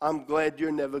stuff I'm glad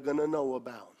you're never going to know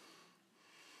about.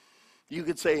 You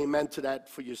could say amen to that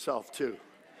for yourself too.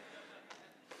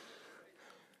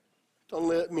 Don't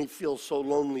let me feel so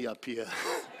lonely up here.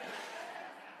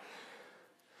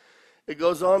 It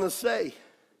goes on to say,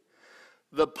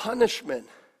 the punishment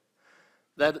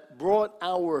that brought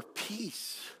our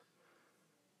peace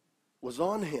was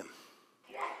on him.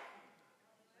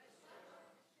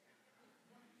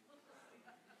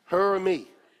 Her or me?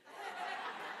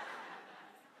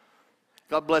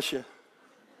 God bless you.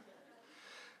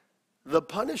 The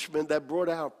punishment that brought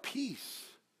our peace.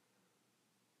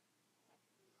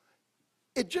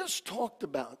 It just talked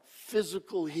about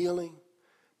physical healing,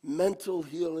 mental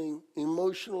healing,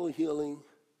 emotional healing.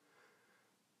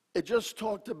 It just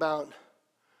talked about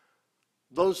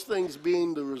those things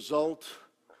being the result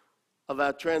of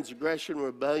our transgression,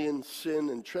 rebellion, sin,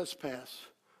 and trespass,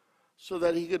 so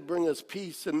that he could bring us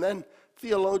peace. And then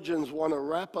theologians want to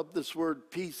wrap up this word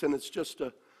peace, and it's just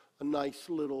a nice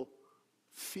little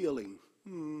feeling.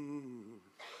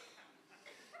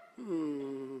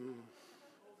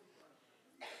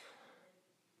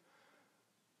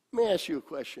 Let me ask you a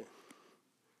question.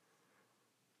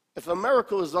 If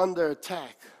America was under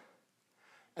attack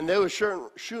and they were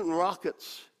shooting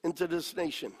rockets into this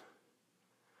nation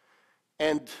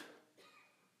and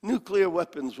nuclear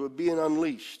weapons were being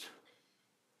unleashed,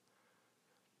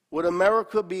 would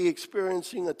America be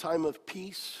experiencing a time of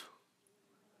peace?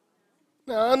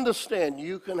 Now understand,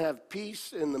 you can have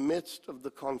peace in the midst of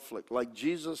the conflict like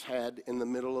Jesus had in the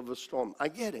middle of a storm. I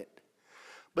get it.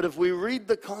 But if we read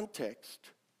the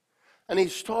context, and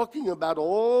he's talking about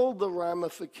all the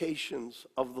ramifications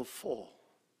of the fall,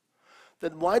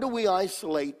 then why do we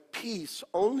isolate peace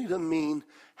only to mean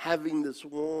having this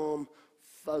warm,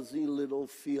 fuzzy little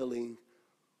feeling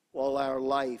while our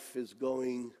life is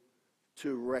going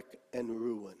to wreck and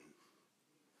ruin?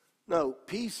 No,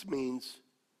 peace means,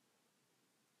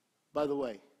 by the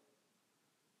way,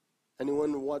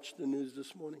 anyone watch the news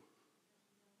this morning?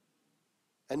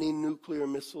 Any nuclear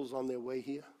missiles on their way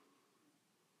here?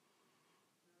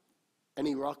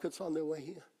 Any rockets on their way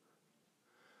here?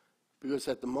 Because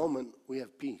at the moment, we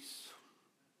have peace.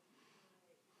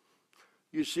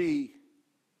 You see,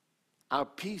 our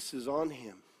peace is on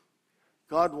him.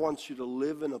 God wants you to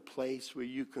live in a place where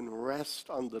you can rest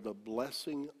under the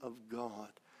blessing of God,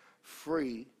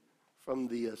 free from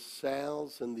the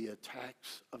assails and the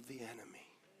attacks of the enemy.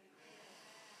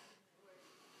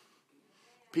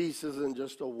 Peace isn't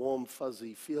just a warm,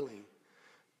 fuzzy feeling.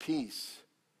 Peace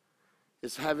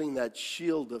is having that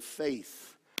shield of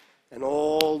faith and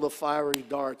all the fiery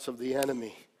darts of the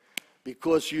enemy.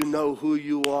 Because you know who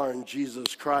you are in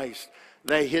Jesus Christ,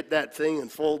 they hit that thing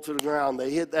and fall to the ground.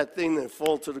 They hit that thing and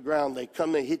fall to the ground. They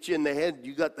come, they hit you in the head.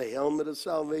 You got the helmet of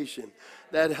salvation.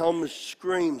 That helmet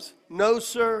screams, no,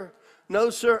 sir. No,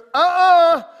 sir.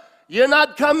 You're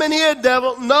not coming here,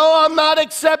 devil. No, I'm not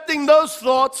accepting those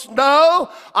thoughts. No,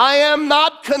 I am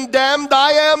not condemned.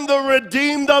 I am the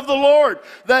redeemed of the Lord.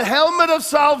 The helmet of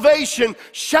salvation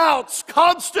shouts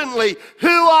constantly who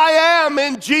I am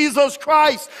in Jesus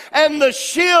Christ. And the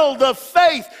shield of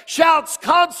faith shouts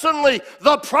constantly,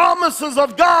 the promises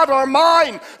of God are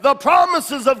mine. The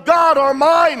promises of God are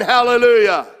mine.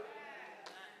 Hallelujah.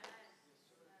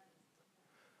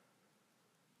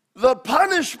 The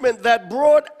punishment that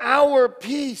brought our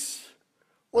peace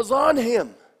was on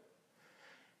him.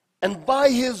 And by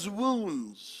his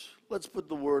wounds, let's put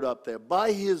the word up there,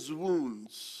 by his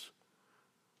wounds,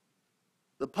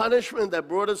 the punishment that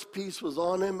brought us peace was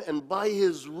on him, and by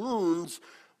his wounds,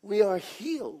 we are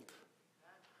healed.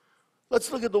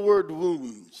 Let's look at the word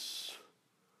wounds.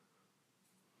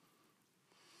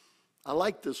 I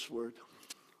like this word.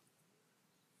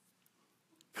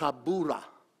 Kabura.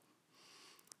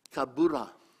 Kabura,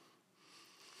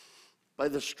 by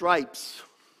the stripes.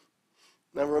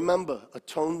 Now remember,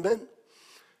 atonement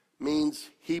means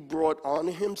he brought on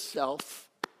himself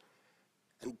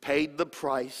and paid the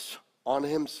price on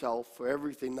himself for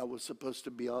everything that was supposed to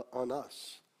be on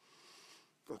us.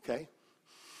 Okay?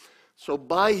 So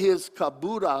by his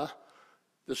kabura,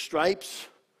 the stripes,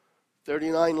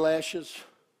 39 lashes,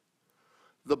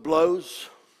 the blows,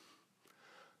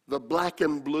 the black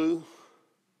and blue,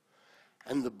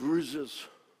 and the bruises.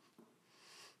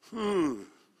 Hang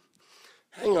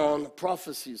on, the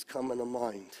prophecy's coming to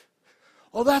mind.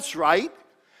 Oh, that's right.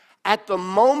 At the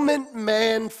moment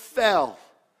man fell,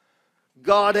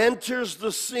 God enters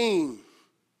the scene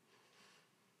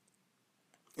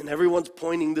And everyone's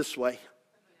pointing this way.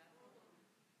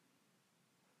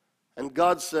 And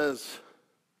God says,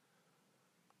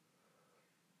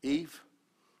 Eve,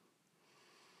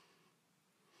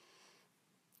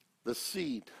 the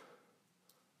seed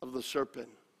of the serpent,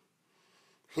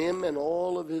 him and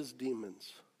all of his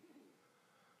demons,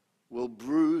 will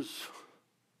bruise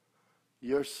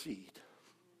your seed.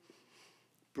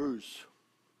 Bruise.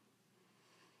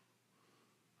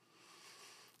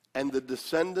 And the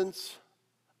descendants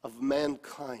of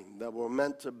mankind that were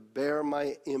meant to bear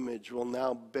my image will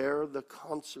now bear the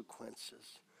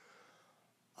consequences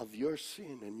of your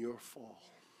sin and your fall.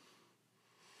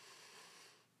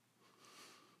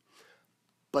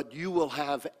 But you will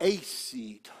have a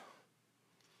seed,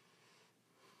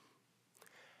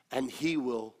 and he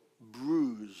will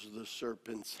bruise the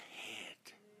serpent's head.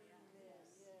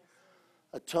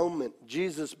 Atonement.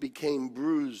 Jesus became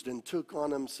bruised and took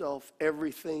on himself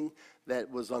everything that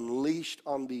was unleashed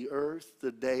on the earth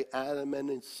the day Adam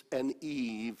and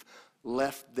Eve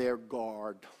left their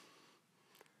guard.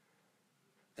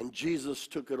 And Jesus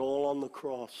took it all on the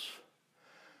cross.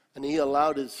 And he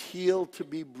allowed his heel to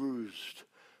be bruised.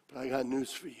 But I got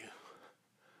news for you.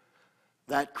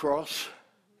 That cross,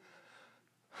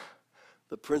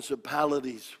 the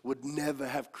principalities would never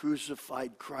have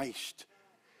crucified Christ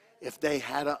if they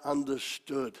had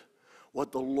understood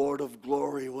what the Lord of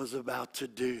glory was about to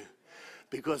do.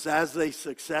 Because as they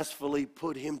successfully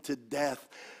put him to death,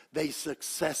 they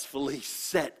successfully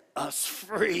set us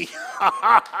free.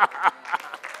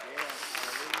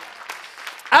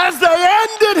 As they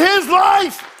ended his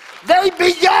life, they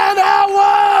began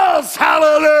ours.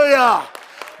 Hallelujah.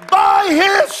 By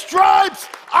his stripes,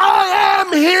 I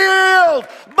am healed.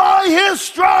 By his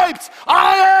stripes,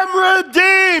 I am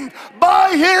redeemed.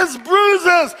 By his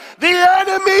bruises, the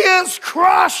enemy is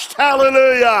crushed.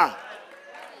 Hallelujah.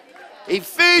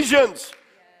 Ephesians,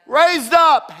 raised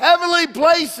up, heavenly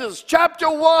places, chapter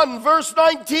 1, verse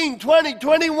 19, 20,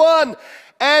 21.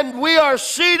 And we are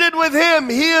seated with him.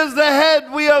 He is the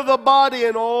head, we are the body,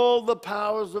 and all the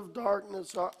powers of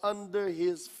darkness are under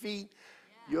his feet.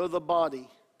 You're the body.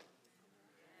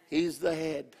 He's the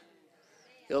head.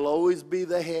 He'll always be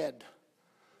the head.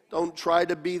 Don't try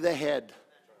to be the head.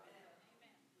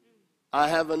 I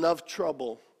have enough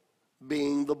trouble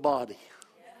being the body.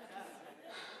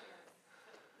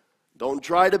 Don't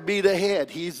try to be the head.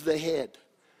 He's the head.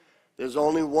 There's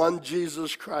only one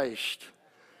Jesus Christ,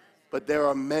 but there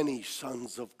are many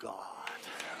sons of God.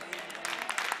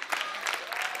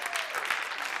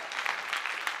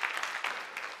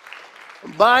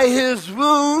 By his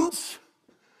wounds,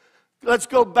 let's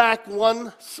go back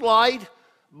one slide.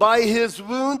 By his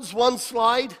wounds, one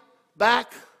slide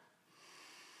back.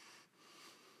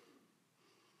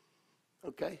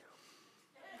 Okay.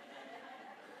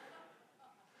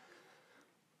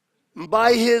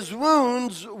 By his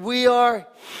wounds, we are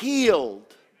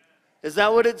healed. Is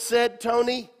that what it said,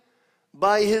 Tony?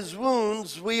 By his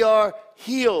wounds, we are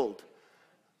healed.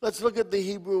 Let's look at the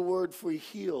Hebrew word for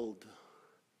healed.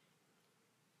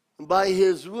 By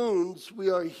his wounds, we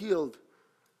are healed.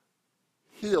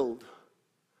 Healed.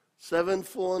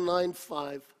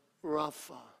 7495,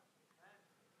 Rapha.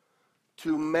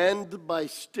 To mend by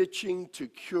stitching, to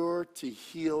cure, to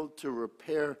heal, to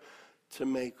repair, to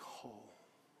make whole.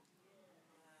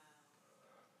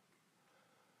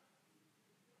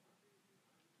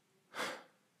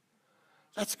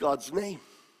 That's God's name.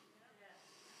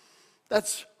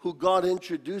 That's who God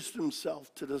introduced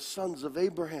himself to the sons of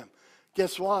Abraham.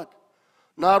 Guess what?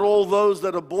 Not all those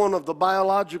that are born of the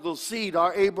biological seed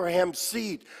are Abraham's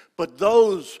seed, but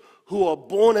those who are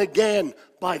born again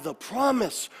by the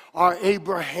promise are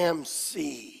Abraham's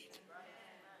seed.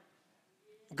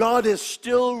 God is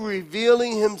still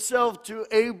revealing himself to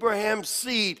Abraham's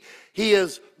seed. He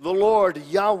is the Lord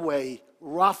Yahweh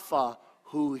Rapha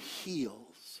who heals.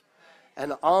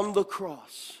 And on the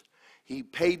cross, he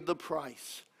paid the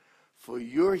price for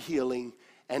your healing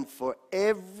and for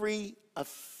every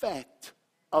effect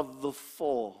of the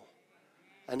fall.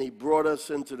 And he brought us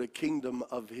into the kingdom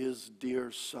of his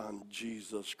dear son,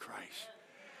 Jesus Christ.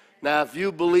 Now, if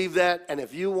you believe that, and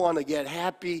if you want to get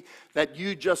happy that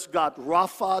you just got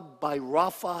Rapha by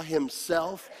Rapha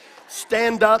himself,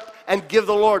 stand up and give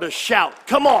the Lord a shout.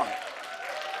 Come on.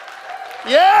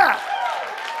 Yeah.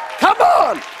 Come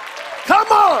on. Come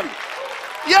on.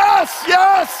 Yes,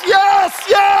 yes, yes,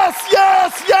 yes,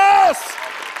 yes, yes.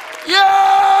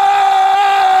 Yes.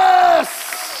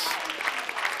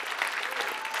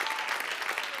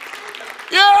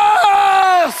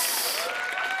 Yes.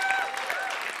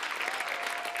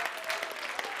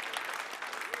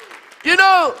 You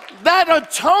know, that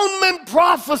atonement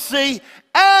prophecy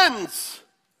ends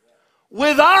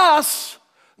with us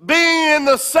being in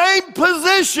the same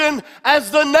position as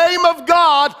the name of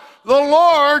God, the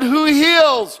Lord who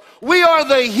heals. We are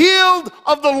the healed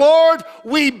of the Lord.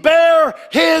 We bear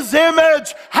his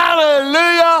image.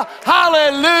 Hallelujah,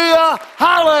 hallelujah,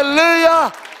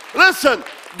 hallelujah. Listen,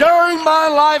 during my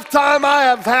lifetime, I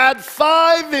have had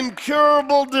 5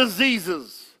 incurable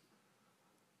diseases.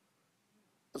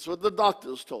 That's what the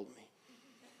doctors told me.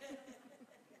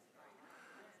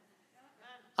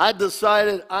 I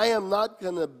decided I am not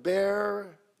going to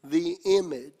bear the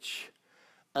image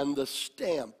and the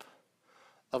stamp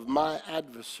of my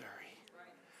adversary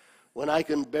when I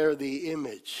can bear the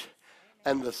image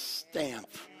and the stamp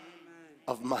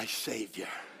of my Savior.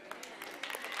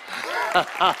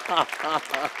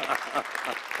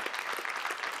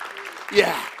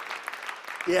 Yeah.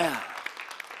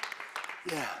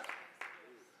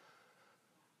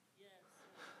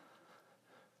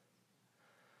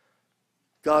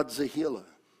 God's a healer.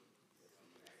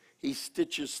 He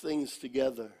stitches things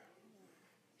together.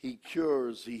 He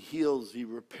cures, he heals, he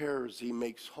repairs, he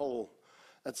makes whole.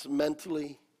 That's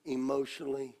mentally,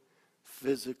 emotionally,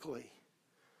 physically.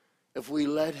 If we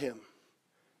let him,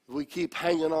 if we keep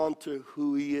hanging on to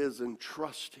who he is and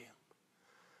trust him.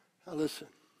 Now listen.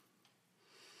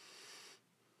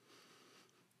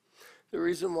 The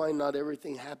reason why not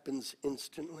everything happens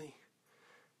instantly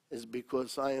is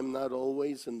because I am not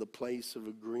always in the place of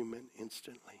agreement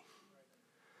instantly.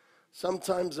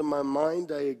 Sometimes in my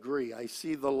mind, I agree. I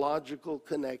see the logical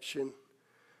connection.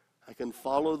 I can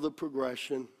follow the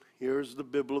progression. Here's the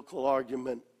biblical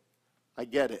argument. I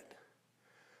get it.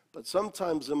 But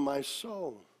sometimes in my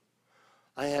soul,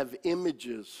 I have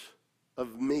images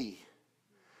of me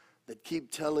that keep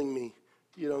telling me,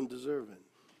 you don't deserve it.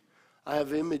 I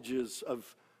have images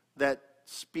of that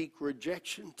speak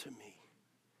rejection to me.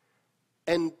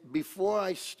 And before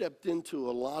I stepped into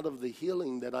a lot of the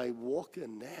healing that I walk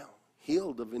in now,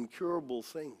 healed of incurable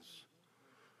things,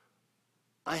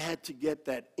 I had to get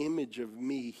that image of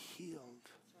me healed.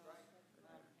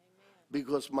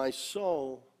 Because my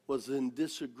soul was in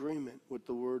disagreement with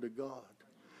the Word of God.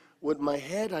 With my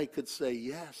head, I could say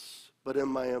yes, but in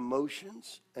my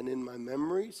emotions and in my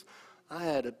memories, I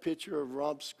had a picture of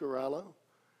Rob Scarallo.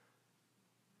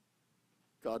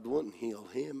 God wouldn't heal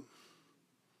him.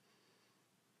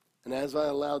 And as I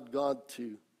allowed God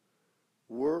to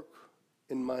work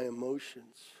in my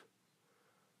emotions,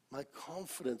 my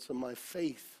confidence and my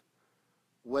faith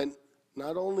went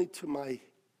not only to my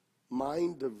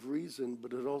mind of reason,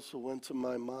 but it also went to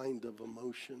my mind of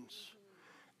emotions.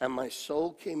 And my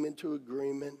soul came into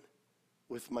agreement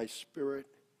with my spirit,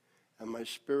 and my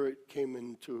spirit came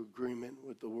into agreement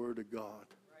with the Word of God,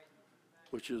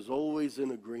 which is always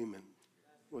in agreement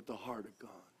with the heart of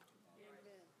God.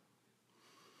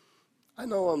 I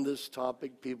know on this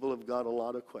topic people have got a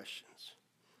lot of questions.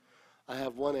 I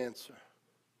have one answer.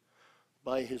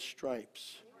 By his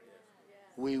stripes,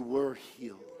 we were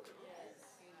healed.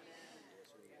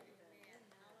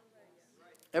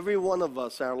 Every one of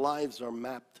us, our lives are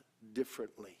mapped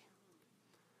differently.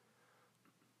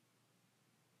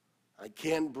 I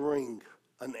can't bring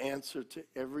an answer to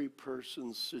every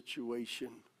person's situation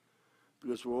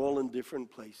because we're all in different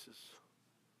places.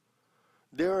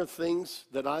 There are things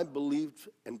that I believed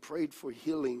and prayed for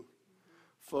healing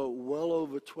for well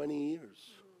over 20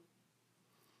 years.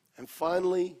 And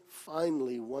finally,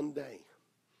 one day,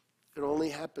 it only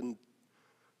happened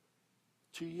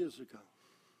 2 years ago.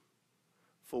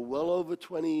 For well over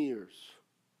 20 years,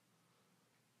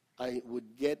 I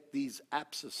would get these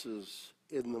abscesses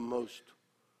in the most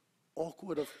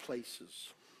awkward of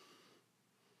places.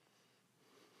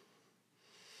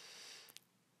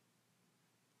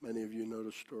 Many of you know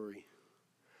the story.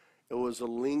 It was a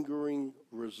lingering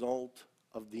result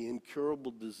of the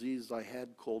incurable disease I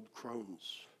had called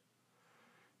Crohn's.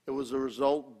 It was a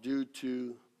result due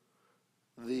to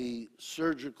the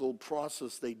surgical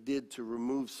process they did to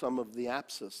remove some of the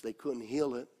abscess. They couldn't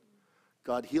heal it.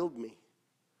 God healed me.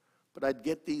 But I'd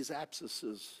get these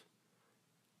abscesses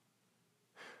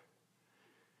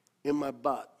in my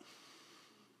butt.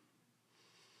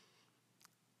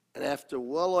 And after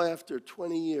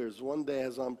 20 years, one day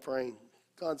as I'm praying,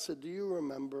 God said, do you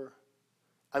remember?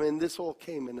 I mean, this all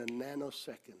came in a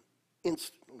nanosecond,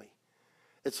 instantly.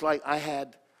 It's like I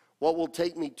had what will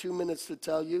take me 2 minutes to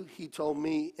tell you, he told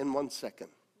me in 1 second.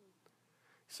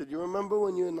 He said, you remember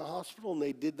when you were in the hospital and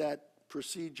they did that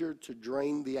procedure to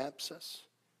drain the abscess?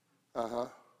 Uh-huh.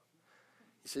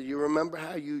 He said, you remember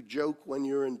how you joke when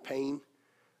you're in pain?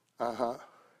 Uh-huh.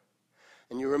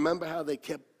 And you remember how they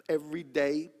kept every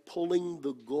day pulling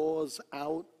the gauze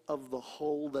out of the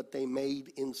hole that they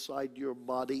made inside your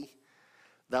body?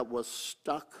 that was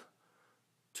stuck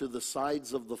to the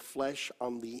sides of the flesh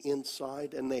on the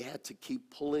inside, and they had to keep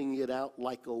pulling it out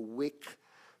like a wick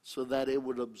so that it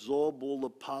would absorb all the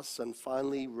pus and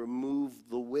finally remove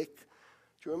the wick.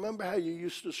 Do you remember how you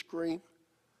used to scream?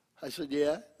 I said,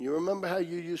 yeah. You remember how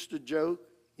you used to joke?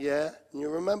 Yeah. And you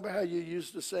remember how you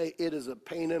used to say, it is a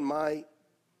pain in my...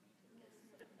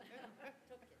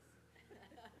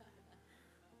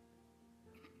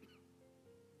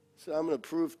 So I'm going to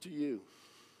prove to you,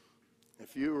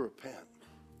 if you repent,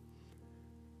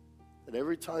 that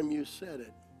every time you said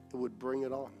it, it would bring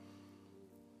it on.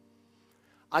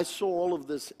 I saw all of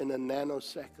this in a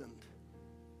nanosecond.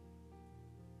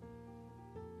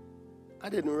 I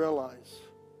didn't realize.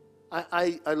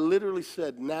 I literally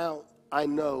said, now I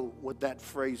know what that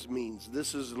phrase means.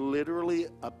 This is literally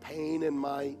a pain in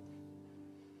my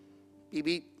beep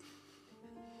beep.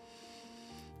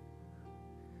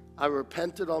 I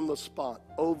repented on the spot.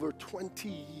 Over 20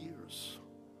 years.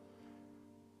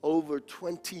 Over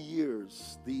 20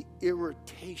 years. The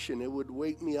irritation, it would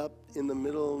wake me up in the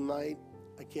middle of the night.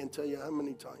 I can't tell you how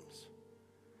many times.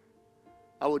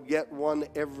 I would get one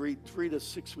every 3 to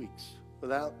 6 weeks.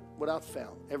 Without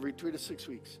fail. Every 3 to 6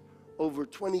 weeks. Over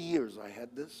 20 years I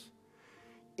had this.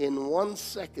 In 1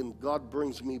 second, God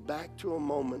brings me back to a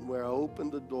moment where I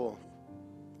opened the door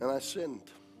and I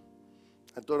sinned.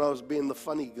 I thought I was being the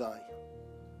funny guy.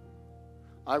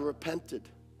 I repented.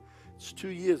 It's 2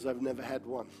 years I've never had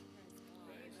one.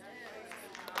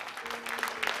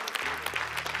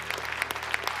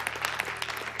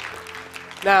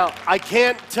 Now, I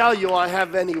can't tell you I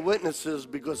have any witnesses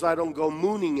because I don't go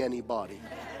mooning anybody.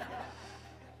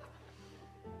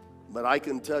 But I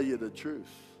can tell you the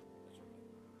truth.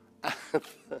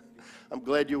 I'm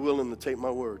glad you're willing to take my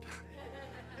word.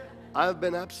 I've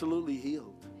been absolutely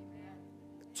healed.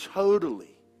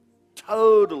 Totally.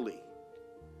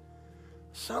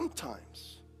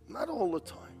 Sometimes, not all the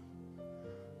time.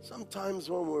 Sometimes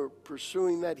when we're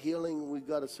pursuing that healing, we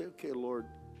got to say, okay, Lord,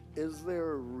 is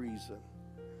there a reason?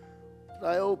 Did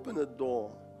I open a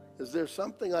door? Is there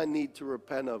something I need to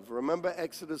repent of? Remember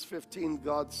Exodus 15,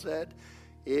 God said,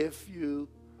 if you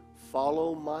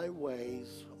follow my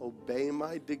ways, obey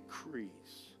my decrees.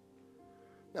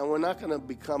 Now, we're not going to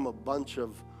become a bunch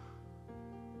of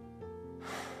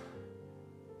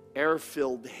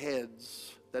air-filled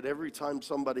heads that every time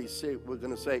somebody say, we're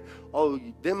going to say, oh,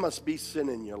 there must be sin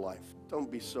in your life.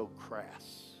 Don't be so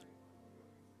crass.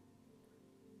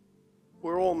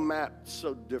 We're all mapped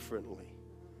so differently.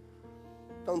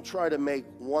 Don't try to make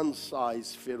one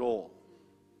size fit all.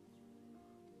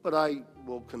 But I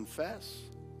will confess,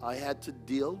 I had to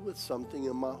deal with something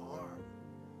in my heart.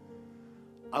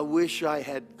 I wish I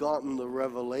had gotten the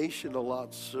revelation a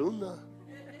lot sooner.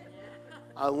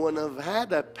 I wouldn't have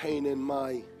had that pain in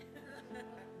my...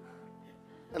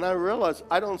 And I realized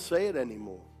I don't say it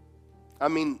anymore. I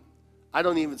mean, I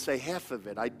don't even say half of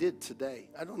it. I did today.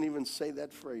 I don't even say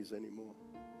that phrase anymore.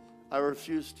 I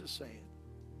refuse to say it.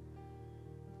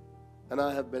 And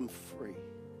I have been free.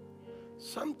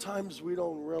 Sometimes we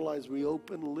don't realize we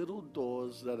open little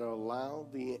doors that allow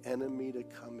the enemy to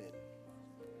come in.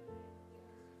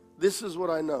 This is what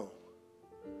I know.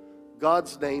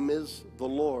 God's name is the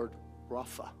Lord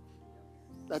Rapha.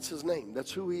 That's his name.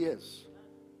 That's who he is.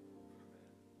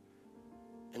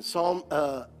 In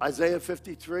Isaiah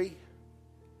 53,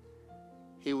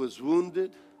 he was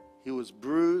wounded, he was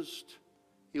bruised,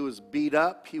 he was beat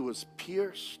up, he was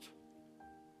pierced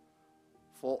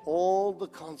for all the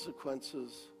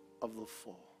consequences of the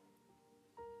fall,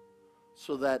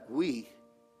 so that we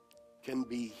can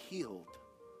be healed.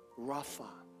 Rapha.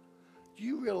 Do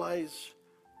you realize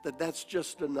that that's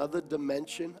just another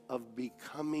dimension of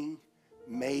becoming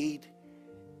made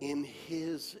in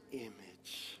his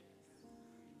image?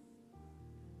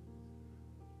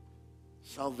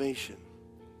 Salvation,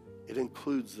 it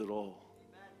includes it all.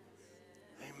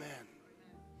 Amen.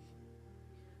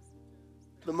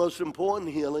 The most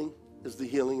important healing is the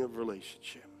healing of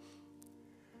relationship.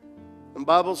 The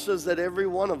Bible says that every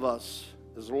one of us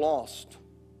is lost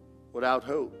without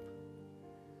hope.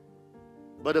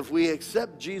 But if we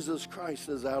accept Jesus Christ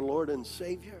as our Lord and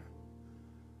Savior,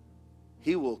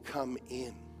 he will come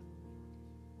in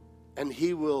and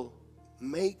he will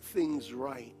make things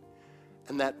right.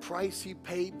 And that price he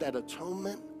paid, that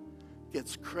atonement,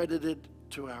 gets credited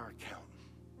to our account.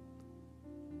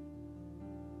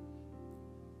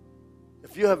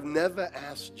 If you have never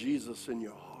asked Jesus in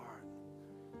your heart,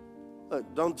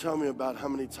 look, don't tell me about how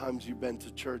many times you've been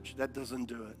to church. That doesn't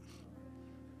do it.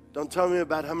 Don't tell me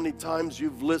about how many times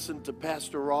you've listened to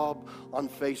Pastor Rob on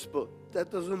Facebook.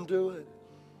 That doesn't do it.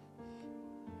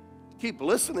 Keep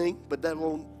listening, but that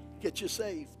won't get you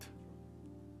saved.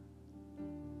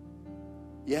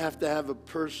 You have to have a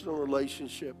personal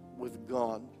relationship with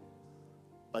God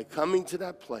by coming to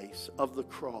that place of the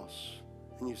cross.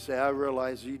 And you say, I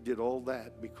realize you did all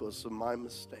that because of my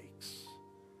mistakes.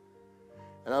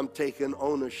 And I'm taking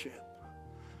ownership.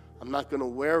 I'm not going to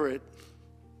wear it.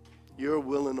 You're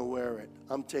willing to wear it.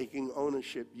 I'm taking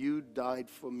ownership. You died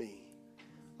for me.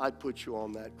 I put you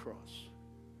on that cross.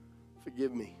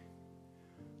 Forgive me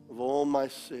of all my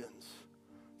sins.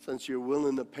 Since you're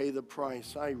willing to pay the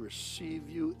price, I receive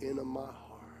you into my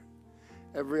heart.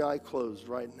 Every eye closed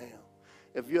right now.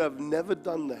 If you have never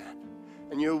done that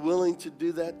and you're willing to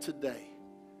do that today,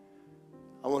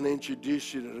 I want to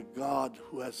introduce you to the God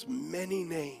who has many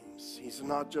names. He's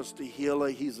not just a healer,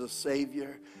 He's a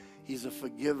Savior. He's a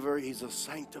forgiver. He's a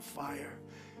sanctifier.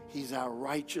 He's our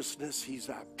righteousness. He's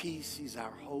our peace. He's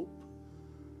our hope.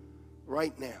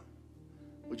 Right now,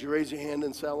 would you raise your hand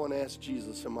and say, I want to ask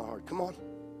Jesus in my heart? Come on.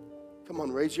 Come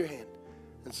on, raise your hand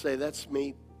and say, that's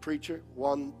me, preacher.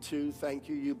 1, 2, thank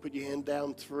you. You put your hand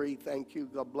down. 3, thank you.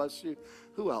 God bless you.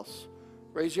 Who else?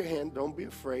 Raise your hand. Don't be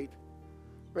afraid.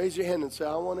 Raise your hand and say,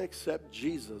 I want to accept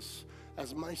Jesus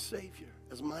as my Savior,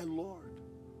 as my Lord.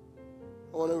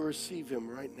 I want to receive Him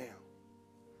right now.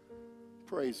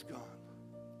 Praise God.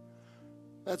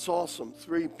 That's awesome.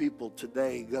 3 people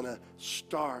today going to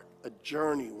start a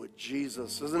journey with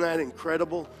Jesus. Isn't that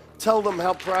incredible? Tell them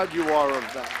how proud you are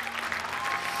of that.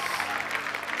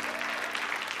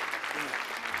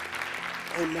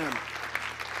 Amen.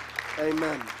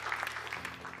 Amen.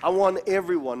 I want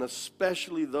everyone,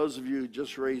 especially those of you who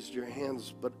just raised your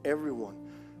hands, but everyone,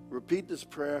 repeat this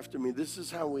prayer after me. This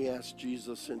is how we ask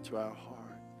Jesus into our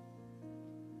heart.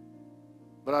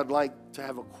 But I'd like to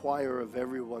have a choir of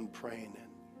everyone praying it.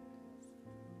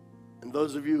 And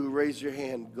those of you who raised your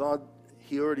hand, God,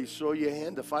 He already saw your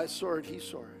hand. If I saw it, He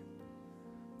saw it.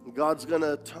 And God's going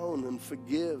to atone and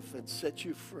forgive and set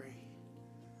you free.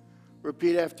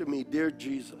 Repeat after me. Dear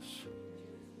Jesus,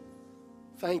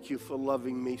 thank you for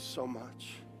loving me so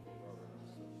much.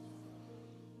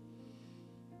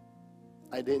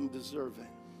 I didn't deserve it.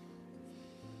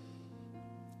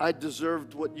 I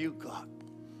deserved what you got.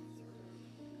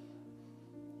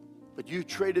 But you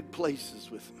traded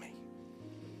places with me.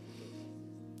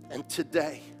 And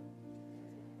today,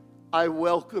 I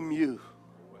welcome you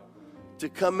to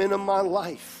come into my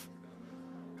life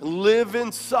and live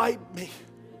inside me.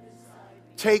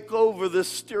 Take over the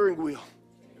steering wheel.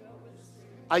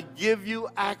 I give you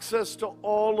access to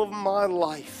all of my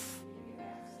life.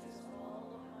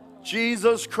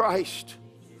 Jesus Christ,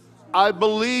 I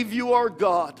believe you are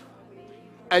God,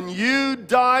 and you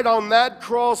died on that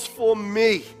cross for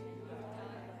me.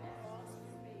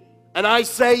 And I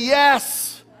say,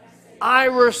 yes, I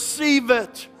receive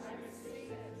it.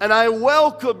 And I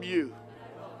welcome you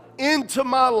into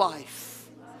my life.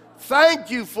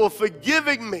 Thank you for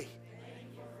forgiving me.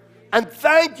 And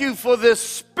thank you for this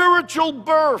spiritual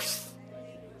birth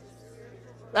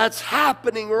that's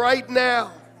happening right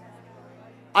now.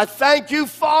 I thank you,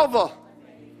 Father,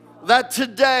 that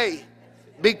today,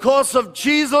 because of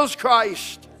Jesus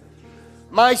Christ,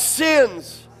 my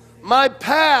sins, my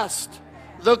past,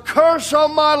 the curse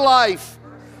on my life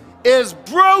is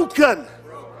broken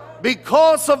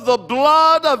because of the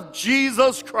blood of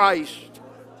Jesus Christ.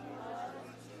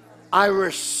 I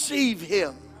receive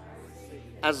Him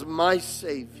as my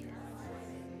Savior.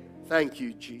 Thank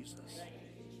you, Jesus.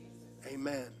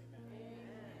 Amen.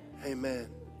 Amen.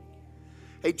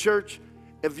 Hey, church,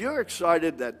 if you're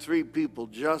excited that 3 people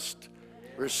just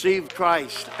received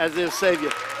Christ as their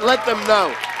Savior, let them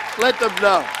know. Let them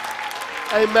know.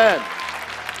 Amen.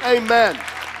 Amen.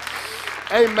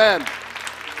 Amen.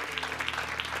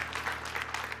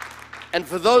 And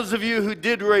for those of you who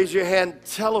did raise your hand,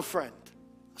 tell a friend,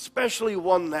 especially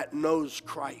one that knows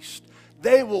Christ.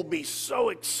 They will be so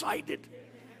excited,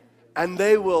 and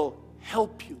they will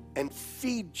help you and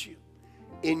feed you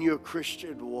in your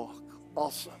Christian walk.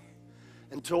 Awesome.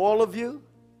 And to all of you,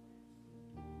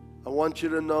 I want you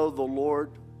to know the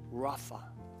Lord Rapha,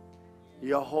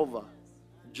 Jehovah,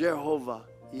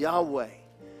 Yahweh.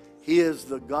 He is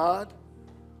the God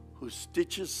who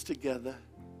stitches together.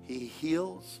 He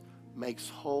heals, makes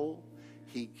whole,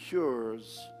 He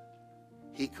cures,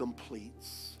 He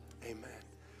completes. Amen.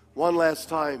 One last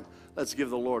time, let's give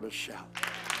the Lord a shout.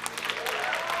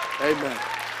 Amen.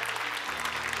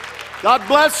 God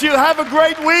bless you. Have a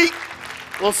great week.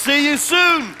 We'll see you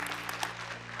soon.